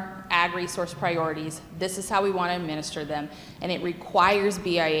our ag resource priorities, this is how we want to administer them, and it requires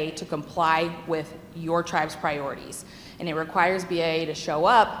BIA to comply with your tribe's priorities. And it requires BIA to show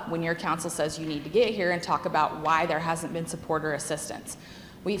up when your council says you need to get here and talk about why there hasn't been support or assistance.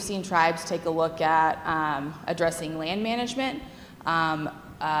 We've seen tribes take a look at addressing land management,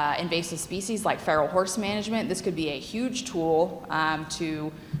 invasive species like feral horse management. This could be a huge tool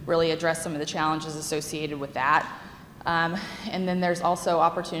to really address some of the challenges associated with that. And then there's also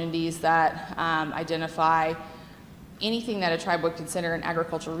opportunities that identify anything that a tribe would consider an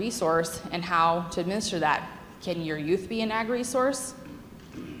agricultural resource and how to administer that. Can your youth be an ag resource?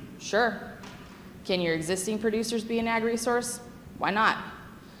 Sure. Can your existing producers be an ag resource? Why not?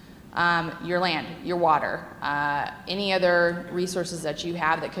 Your land, your water, any other resources that you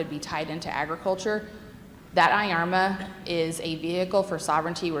have that could be tied into agriculture, that IARMA is a vehicle for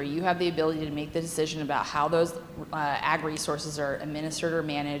sovereignty where you have the ability to make the decision about how those ag resources are administered or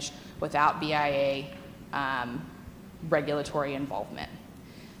managed without BIA regulatory involvement.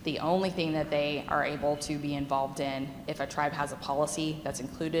 The only thing that they are able to be involved in if a tribe has a policy that's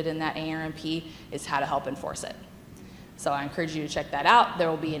included in that ARMP is how to help enforce it. So I encourage you to check that out. There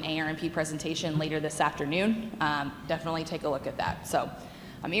will be an ARMP presentation later this afternoon. Definitely take a look at that. So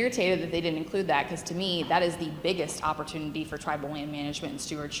I'm irritated that they didn't include that because to me, that is the biggest opportunity for tribal land management and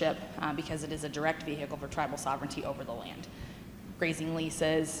stewardship because it is a direct vehicle for tribal sovereignty over the land. Grazing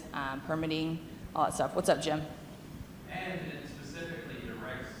leases, permitting, all that stuff. What's up, Jim? And it specifically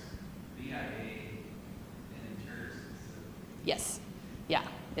directs BIA and Interior. Yes.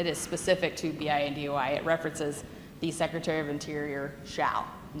 It is specific to BI and DOI. It references the Secretary of Interior shall,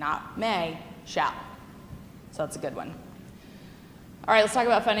 not may, shall. So that's a good one. All right, let's talk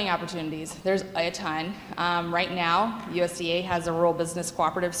about funding opportunities. There's a ton. Right now, USDA has a Rural Business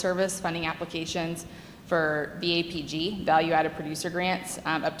Cooperative Service funding applications for VAPG, Value Added Producer Grants,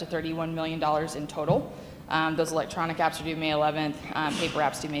 up to $31 million in total. Those electronic apps are due May 11th, paper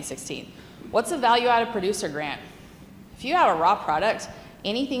apps due May 16th. What's a Value Added Producer Grant? If you have a raw product,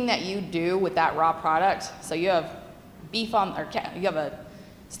 anything that you do with that raw product, so you have beef on, or you have a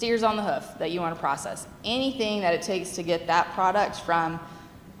steers on the hoof that you want to process. Anything that it takes to get that product from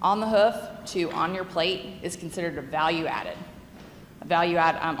on the hoof to on your plate is considered a value add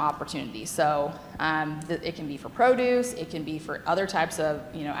opportunity. So it can be for produce, it can be for other types of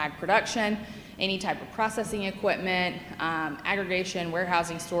ag production, any type of processing equipment, aggregation,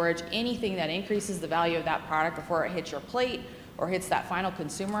 warehousing, storage, anything that increases the value of that product before it hits your plate or hits that final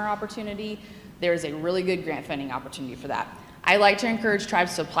consumer opportunity. There's a really good grant funding opportunity for that. I like to encourage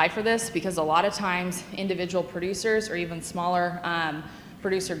tribes to apply for this because a lot of times individual producers or even smaller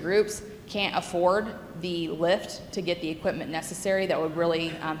producer groups can't afford the lift to get the equipment necessary that would really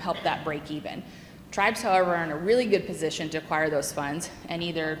help that break even. Tribes, however, are in a really good position to acquire those funds and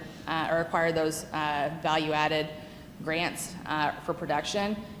either or acquire those value-added grants for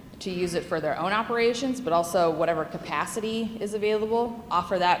production to use it for their own operations, but also whatever capacity is available,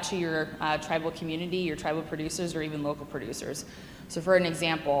 offer that to your tribal community, your tribal producers, or even local producers. So for an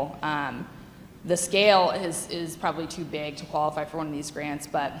example, the scale is probably too big to qualify for one of these grants,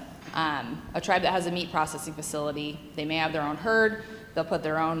 but a tribe that has a meat processing facility, they may have their own herd, they'll put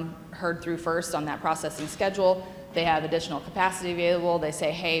their own herd through first on that processing schedule. They have additional capacity available. They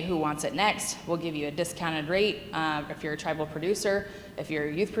say, hey, who wants it next? We'll give you a discounted rate if you're a tribal producer. If you're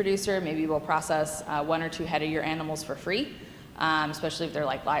a youth producer, maybe we'll process 1 or 2 head of your animals for free, especially if they're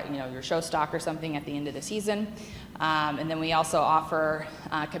like your show stock or something at the end of the season. And then we also offer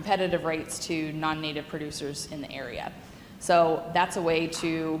competitive rates to non-native producers in the area. So that's a way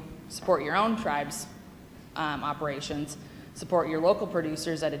to support your own tribe's operations, support your local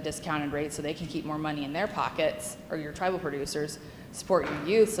producers at a discounted rate so they can keep more money in their pockets, or your tribal producers, support your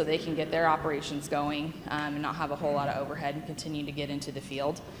youth so they can get their operations going and not have a whole lot of overhead and continue to get into the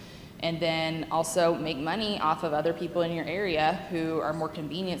field. And then also make money off of other people in your area who are more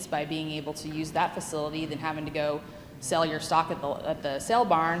convenienced by being able to use that facility than having to go sell your stock at the sale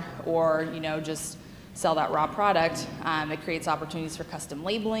barn or just sell that raw product. It creates opportunities for custom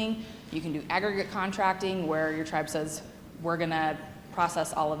labeling. You can do aggregate contracting where your tribe says, we're gonna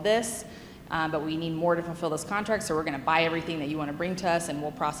process all of this, but we need more to fulfill this contract, so we're gonna buy everything that you wanna bring to us and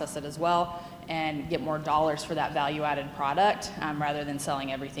we'll process it as well and get more dollars for that value-added product rather than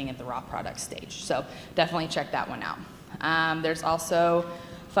selling everything at the raw product stage. So definitely check that one out. There's also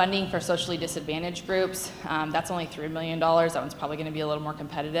funding for socially disadvantaged groups. That's only $3 million. That one's probably gonna be a little more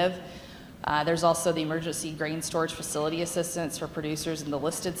competitive. There's also the emergency grain storage facility assistance for producers in the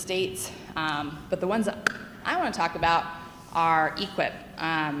listed states. But the ones that I wanna talk about are EQIP.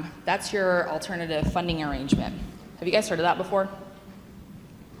 That's your alternative funding arrangement. Have you guys heard of that before?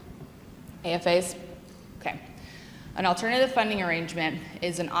 AFAs? Okay. An alternative funding arrangement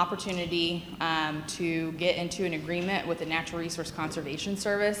is an opportunity to get into an agreement with the Natural Resource Conservation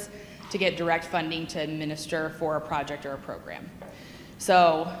Service to get direct funding to administer for a project or a program.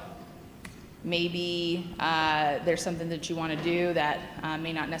 So maybe there's something that you want to do that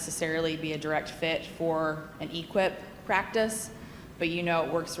may not necessarily be a direct fit for an EQIP practice, but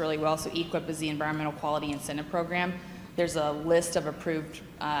it works really well. So EQIP is the Environmental Quality Incentive Program. There's a list of approved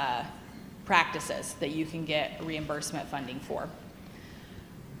practices that you can get reimbursement funding for.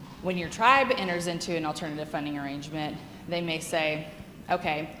 When your tribe enters into an alternative funding arrangement, they may say,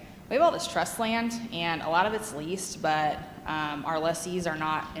 okay, we have all this trust land and a lot of it's leased, but our lessees are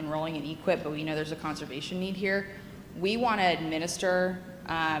not enrolling in EQIP, but we know there's a conservation need here. We want to administer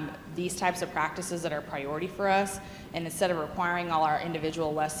these types of practices that are a priority for us, and instead of requiring all our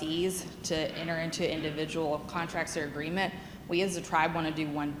individual lessees to enter into individual contracts or agreement, we as a tribe want to do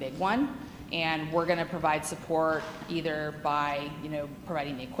one big one, and we're going to provide support either by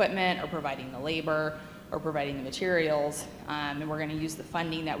providing the equipment or providing the labor or providing the materials, and we're going to use the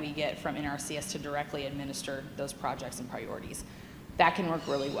funding that we get from NRCS to directly administer those projects and priorities. That can work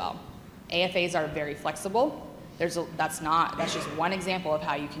really well. AFAs are very flexible. That's just one example of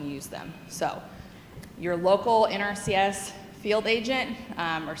how you can use them. So your local NRCS field agent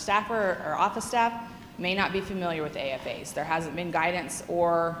or staffer or office staff may not be familiar with AFAs. There hasn't been guidance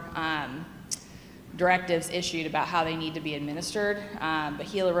or directives issued about how they need to be administered, but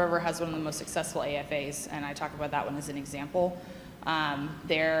Gila River has one of the most successful AFAs, and I talk about that one as an example.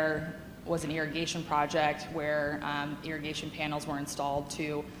 There was an irrigation project where irrigation panels were installed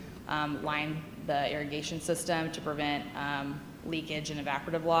to line the irrigation system to prevent leakage and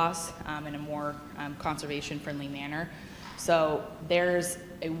evaporative loss in a more conservation-friendly manner. So there's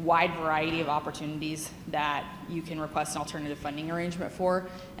a wide variety of opportunities that you can request an alternative funding arrangement for,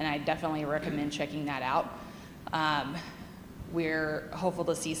 and I definitely recommend checking that out. We're hopeful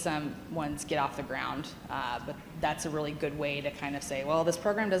to see some ones get off the ground, but that's a really good way to kind of say, well, this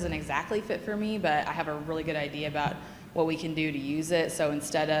program doesn't exactly fit for me, but I have a really good idea about what we can do to use it. So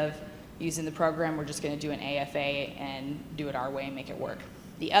instead of using the program, we're just going to do an AFA and do it our way and make it work.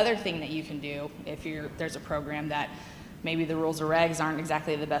 The other thing that you can do if there's a program that maybe the rules or regs aren't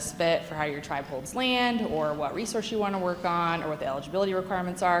exactly the best fit for how your tribe holds land or what resource you want to work on or what the eligibility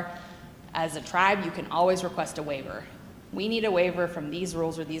requirements are, as a tribe, you can always request a waiver. We need a waiver from these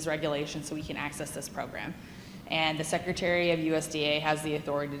rules or these regulations so we can access this program. And the Secretary of USDA has the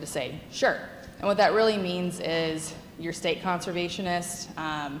authority to say, sure. And what that really means is your state conservationist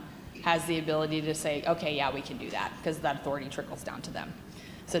has the ability to say, okay, yeah, we can do that, because that authority trickles down to them.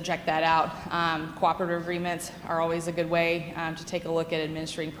 So check that out. Cooperative agreements are always a good way to take a look at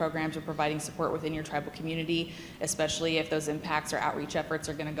administrating programs or providing support within your tribal community, especially if those impacts or outreach efforts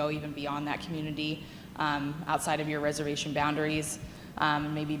are going to go even beyond that community, outside of your reservation boundaries,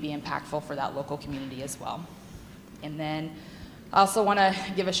 maybe be impactful for that local community as well. And then I also want to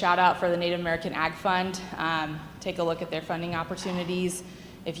give a shout out for the Native American Ag Fund. Take a look at their funding opportunities.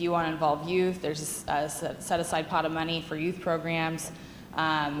 If you want to involve youth, there's a set aside pot of money for youth programs.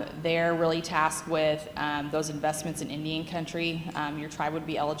 They're really tasked with those investments in Indian country. Your tribe would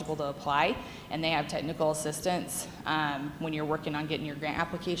be eligible to apply, and they have technical assistance when you're working on getting your grant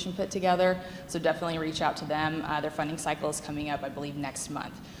application put together. So definitely reach out to them. Their funding cycle is coming up, I believe, next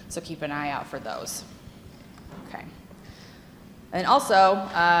month. So keep an eye out for those. Okay. And also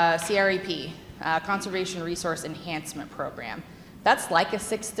CREP, Conservation Resource Enhancement Program. That's like a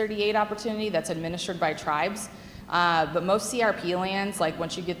 638 opportunity that's administered by tribes. But most CRP lands, like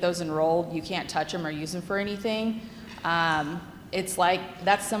once you get those enrolled, you can't touch them or use them for anything. It's like,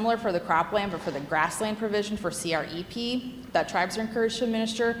 that's similar for the cropland, but for the grassland provision for CREP that tribes are encouraged to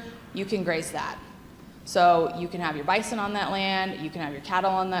administer, you can graze that. So you can have your bison on that land, you can have your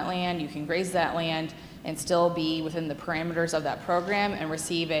cattle on that land, you can graze that land and still be within the parameters of that program and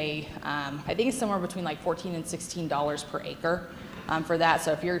receive a, I think it's somewhere between like $14 and $16 per acre for that.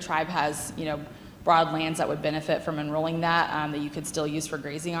 So if your tribe has, broad lands that would benefit from enrolling that, that you could still use for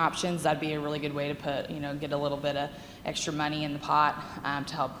grazing options, that'd be a really good way to put, get a little bit of extra money in the pot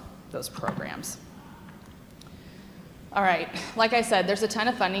to help those programs. All right, like I said, there's a ton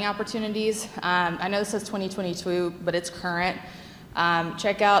of funding opportunities. I know this says 2022, but it's current.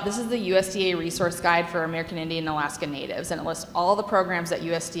 Check out, this is the USDA resource guide for American Indian and Alaska Natives, and it lists all the programs at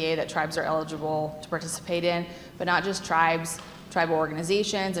USDA that tribes are eligible to participate in, but not just tribes, tribal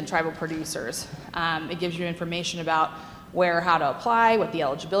organizations, and tribal producers. It gives you information about where, how to apply, what the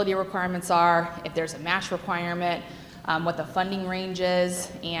eligibility requirements are, if there's a match requirement, what the funding range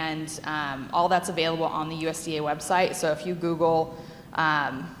is, and all that's available on the USDA website. So if you Google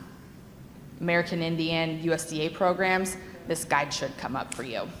American Indian USDA programs, this guide should come up for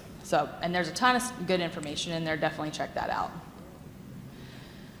you. So, and there's a ton of good information in there, definitely check that out.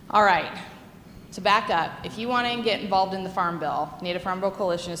 All right. To back up, if you want to get involved in the Farm Bill, Native Farm Bill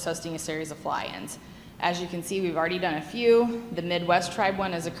Coalition is hosting a series of fly-ins. As you can see, we've already done a few. The Midwest Tribe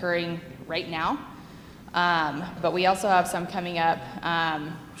one is occurring right now, but we also have some coming up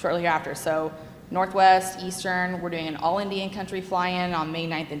shortly after. So Northwest, Eastern, we're doing an all-Indian country fly-in on May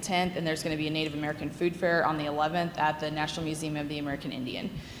 9th and 10th, and there's going to be a Native American food fair on the 11th at the National Museum of the American Indian.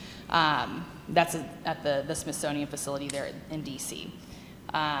 That's at the Smithsonian facility there in DC.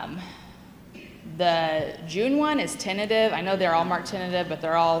 The June one is tentative. I know they're all marked tentative, but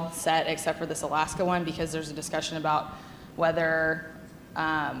they're all set except for this Alaska one because there's a discussion about whether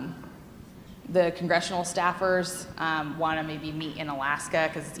the congressional staffers want to maybe meet in Alaska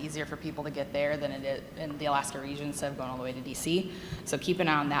because it's easier for people to get there than it is in the Alaska region instead of going all the way to DC. So keep an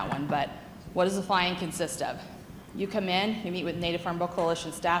eye on that one. But what does the fly-in consist of? You come in, you meet with Native Farm Bill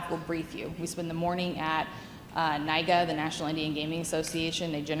Coalition staff, we'll brief you. We spend the morning at NIGA, the National Indian Gaming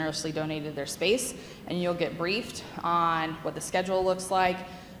Association. They generously donated their space, and you'll get briefed on what the schedule looks like,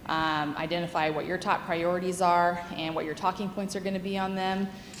 identify what your top priorities are and what your talking points are going to be on them.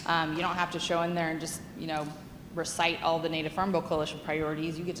 You don't have to show in there and just recite all the Native Farm Bill Coalition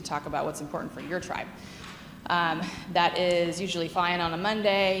priorities. You get to talk about what's important for your tribe. That is usually fly-in on a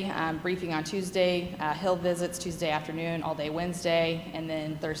Monday, briefing on Tuesday, hill visits Tuesday afternoon, all day Wednesday, and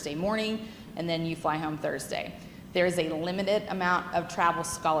then Thursday morning, and then you fly home Thursday. there is a limited amount of travel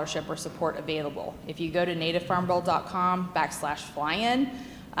scholarship or support available. If you go to nativefarmbill.com/fly-in,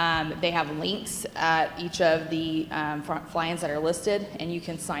 they have links at each of the fly-ins that are listed, and you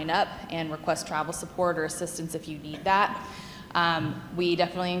can sign up and request travel support or assistance if you need that. We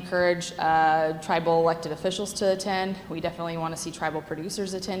definitely encourage tribal elected officials to attend. We definitely want to see tribal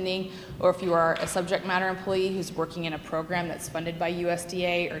producers attending, or if you are a subject matter employee who's working in a program that's funded by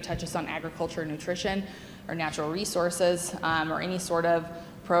USDA or touches on agriculture, nutrition, or natural resources, or any sort of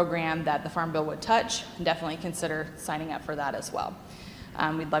program that the Farm Bill would touch, definitely consider signing up for that as well.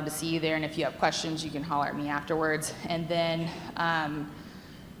 We'd love to see you there, and if you have questions, you can holler at me afterwards. And then,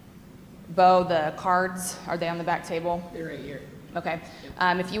 Bo, the cards, are they on the back table? They're right here. Okay.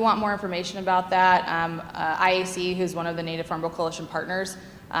 If you want more information about that, IAC, who's one of the Native Farm Bill Coalition partners,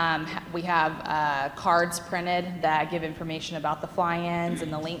 we have cards printed that give information about the fly-ins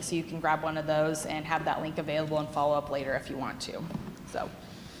and the link, so you can grab one of those and have that link available and follow up later if you want to. So,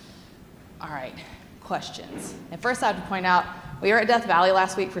 all right, questions. And first I have to point out, we were at Death Valley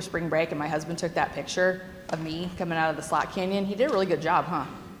last week for spring break, and my husband took that picture of me coming out of the slot canyon. He did a really good job, huh?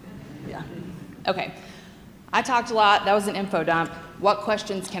 Yeah. Okay. I talked a lot. That was an info dump. What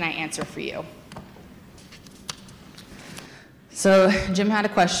questions can I answer for you? So Jim had a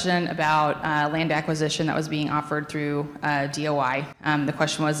question about land acquisition that was being offered through DOI. The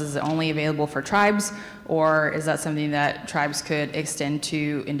question was, is it only available for tribes, or is that something that tribes could extend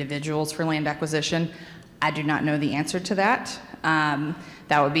to individuals for land acquisition? I do not know the answer to that.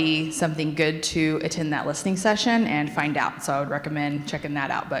 That would be something good to attend that listening session and find out. So I would recommend checking that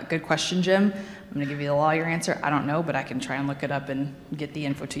out. But good question, Jim. I'm going to give you the lawyer answer. I don't know, but I can try and look it up and get the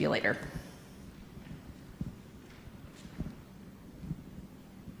info to you later.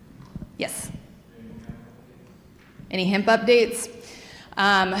 Yes. Any hemp updates?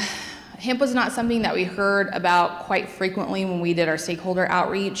 Hemp was not something that we heard about quite frequently when we did our stakeholder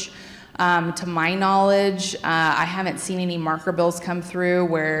outreach. To my knowledge, I haven't seen any marker bills come through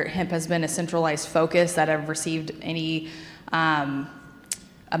where hemp has been a centralized focus that have received any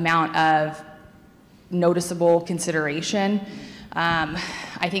amount of noticeable consideration.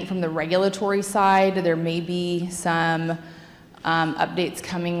 I think from the regulatory side, there may be some updates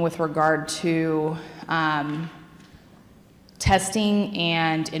coming with regard to testing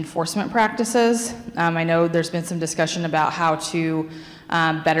and enforcement practices. I know there's been some discussion about how to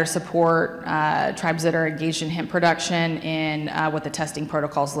better support tribes that are engaged in hemp production in what the testing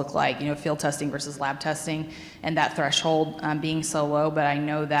protocols look like, you know, field testing versus lab testing, and that threshold being so low. But I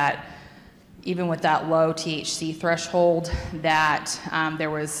know that even with that low THC threshold, that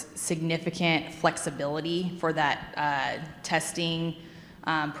there was significant flexibility for that testing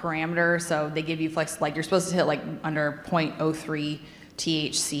parameter. So they give you like you're supposed to hit like under 0.03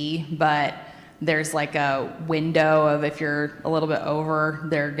 THC, but there's like a window of if you're a little bit over,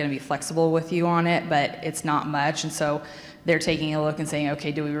 they're going to be flexible with you on it, but it's not much. And so they're taking a look and saying,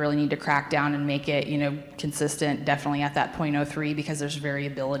 okay, do we really need to crack down and make it, you know, consistent, definitely at that 0.03, because there's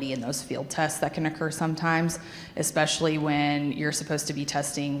variability in those field tests that can occur sometimes, especially when you're supposed to be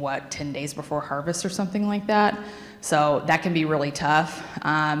testing, what, 10 days before harvest or something like that. So that can be really tough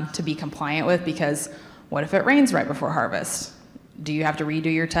to be compliant with, because what if it rains right before harvest? Do you have to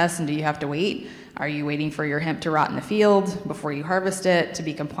redo your test, and do you have to wait? Are you waiting for your hemp to rot in the field before you harvest it to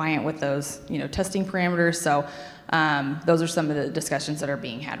be compliant with those, you know, testing parameters? So those are some of the discussions that are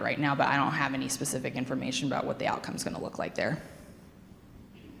being had right now, but I don't have any specific information about what the outcome is going to look like there.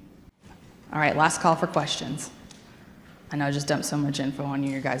 All right, last call for questions. I know I just dumped so much info on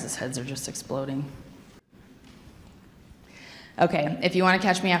you, your guys' heads are just exploding. Okay, if you want to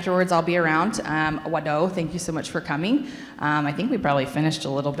catch me afterwards, I'll be around. Wado, thank you so much for coming. I think we probably finished a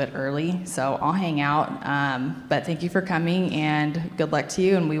little bit early, so I'll hang out. But thank you for coming, and good luck to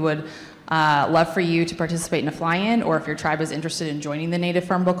you. And we would love for you to participate in a fly-in, or if your tribe is interested in joining the Native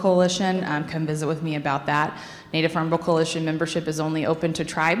Farm Bill Coalition, come visit with me about that. Native Farm Bill Coalition membership is only open to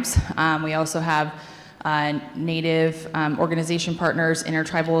tribes. We also have Native organization partners,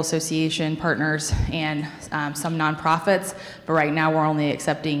 intertribal association partners, and some nonprofits. But right now, we're only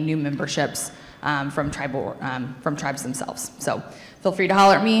accepting new memberships from tribes themselves. So feel free to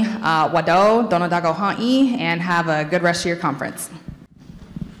holler at me. Wado, Donadago Ha'i, and have a good rest of your conference.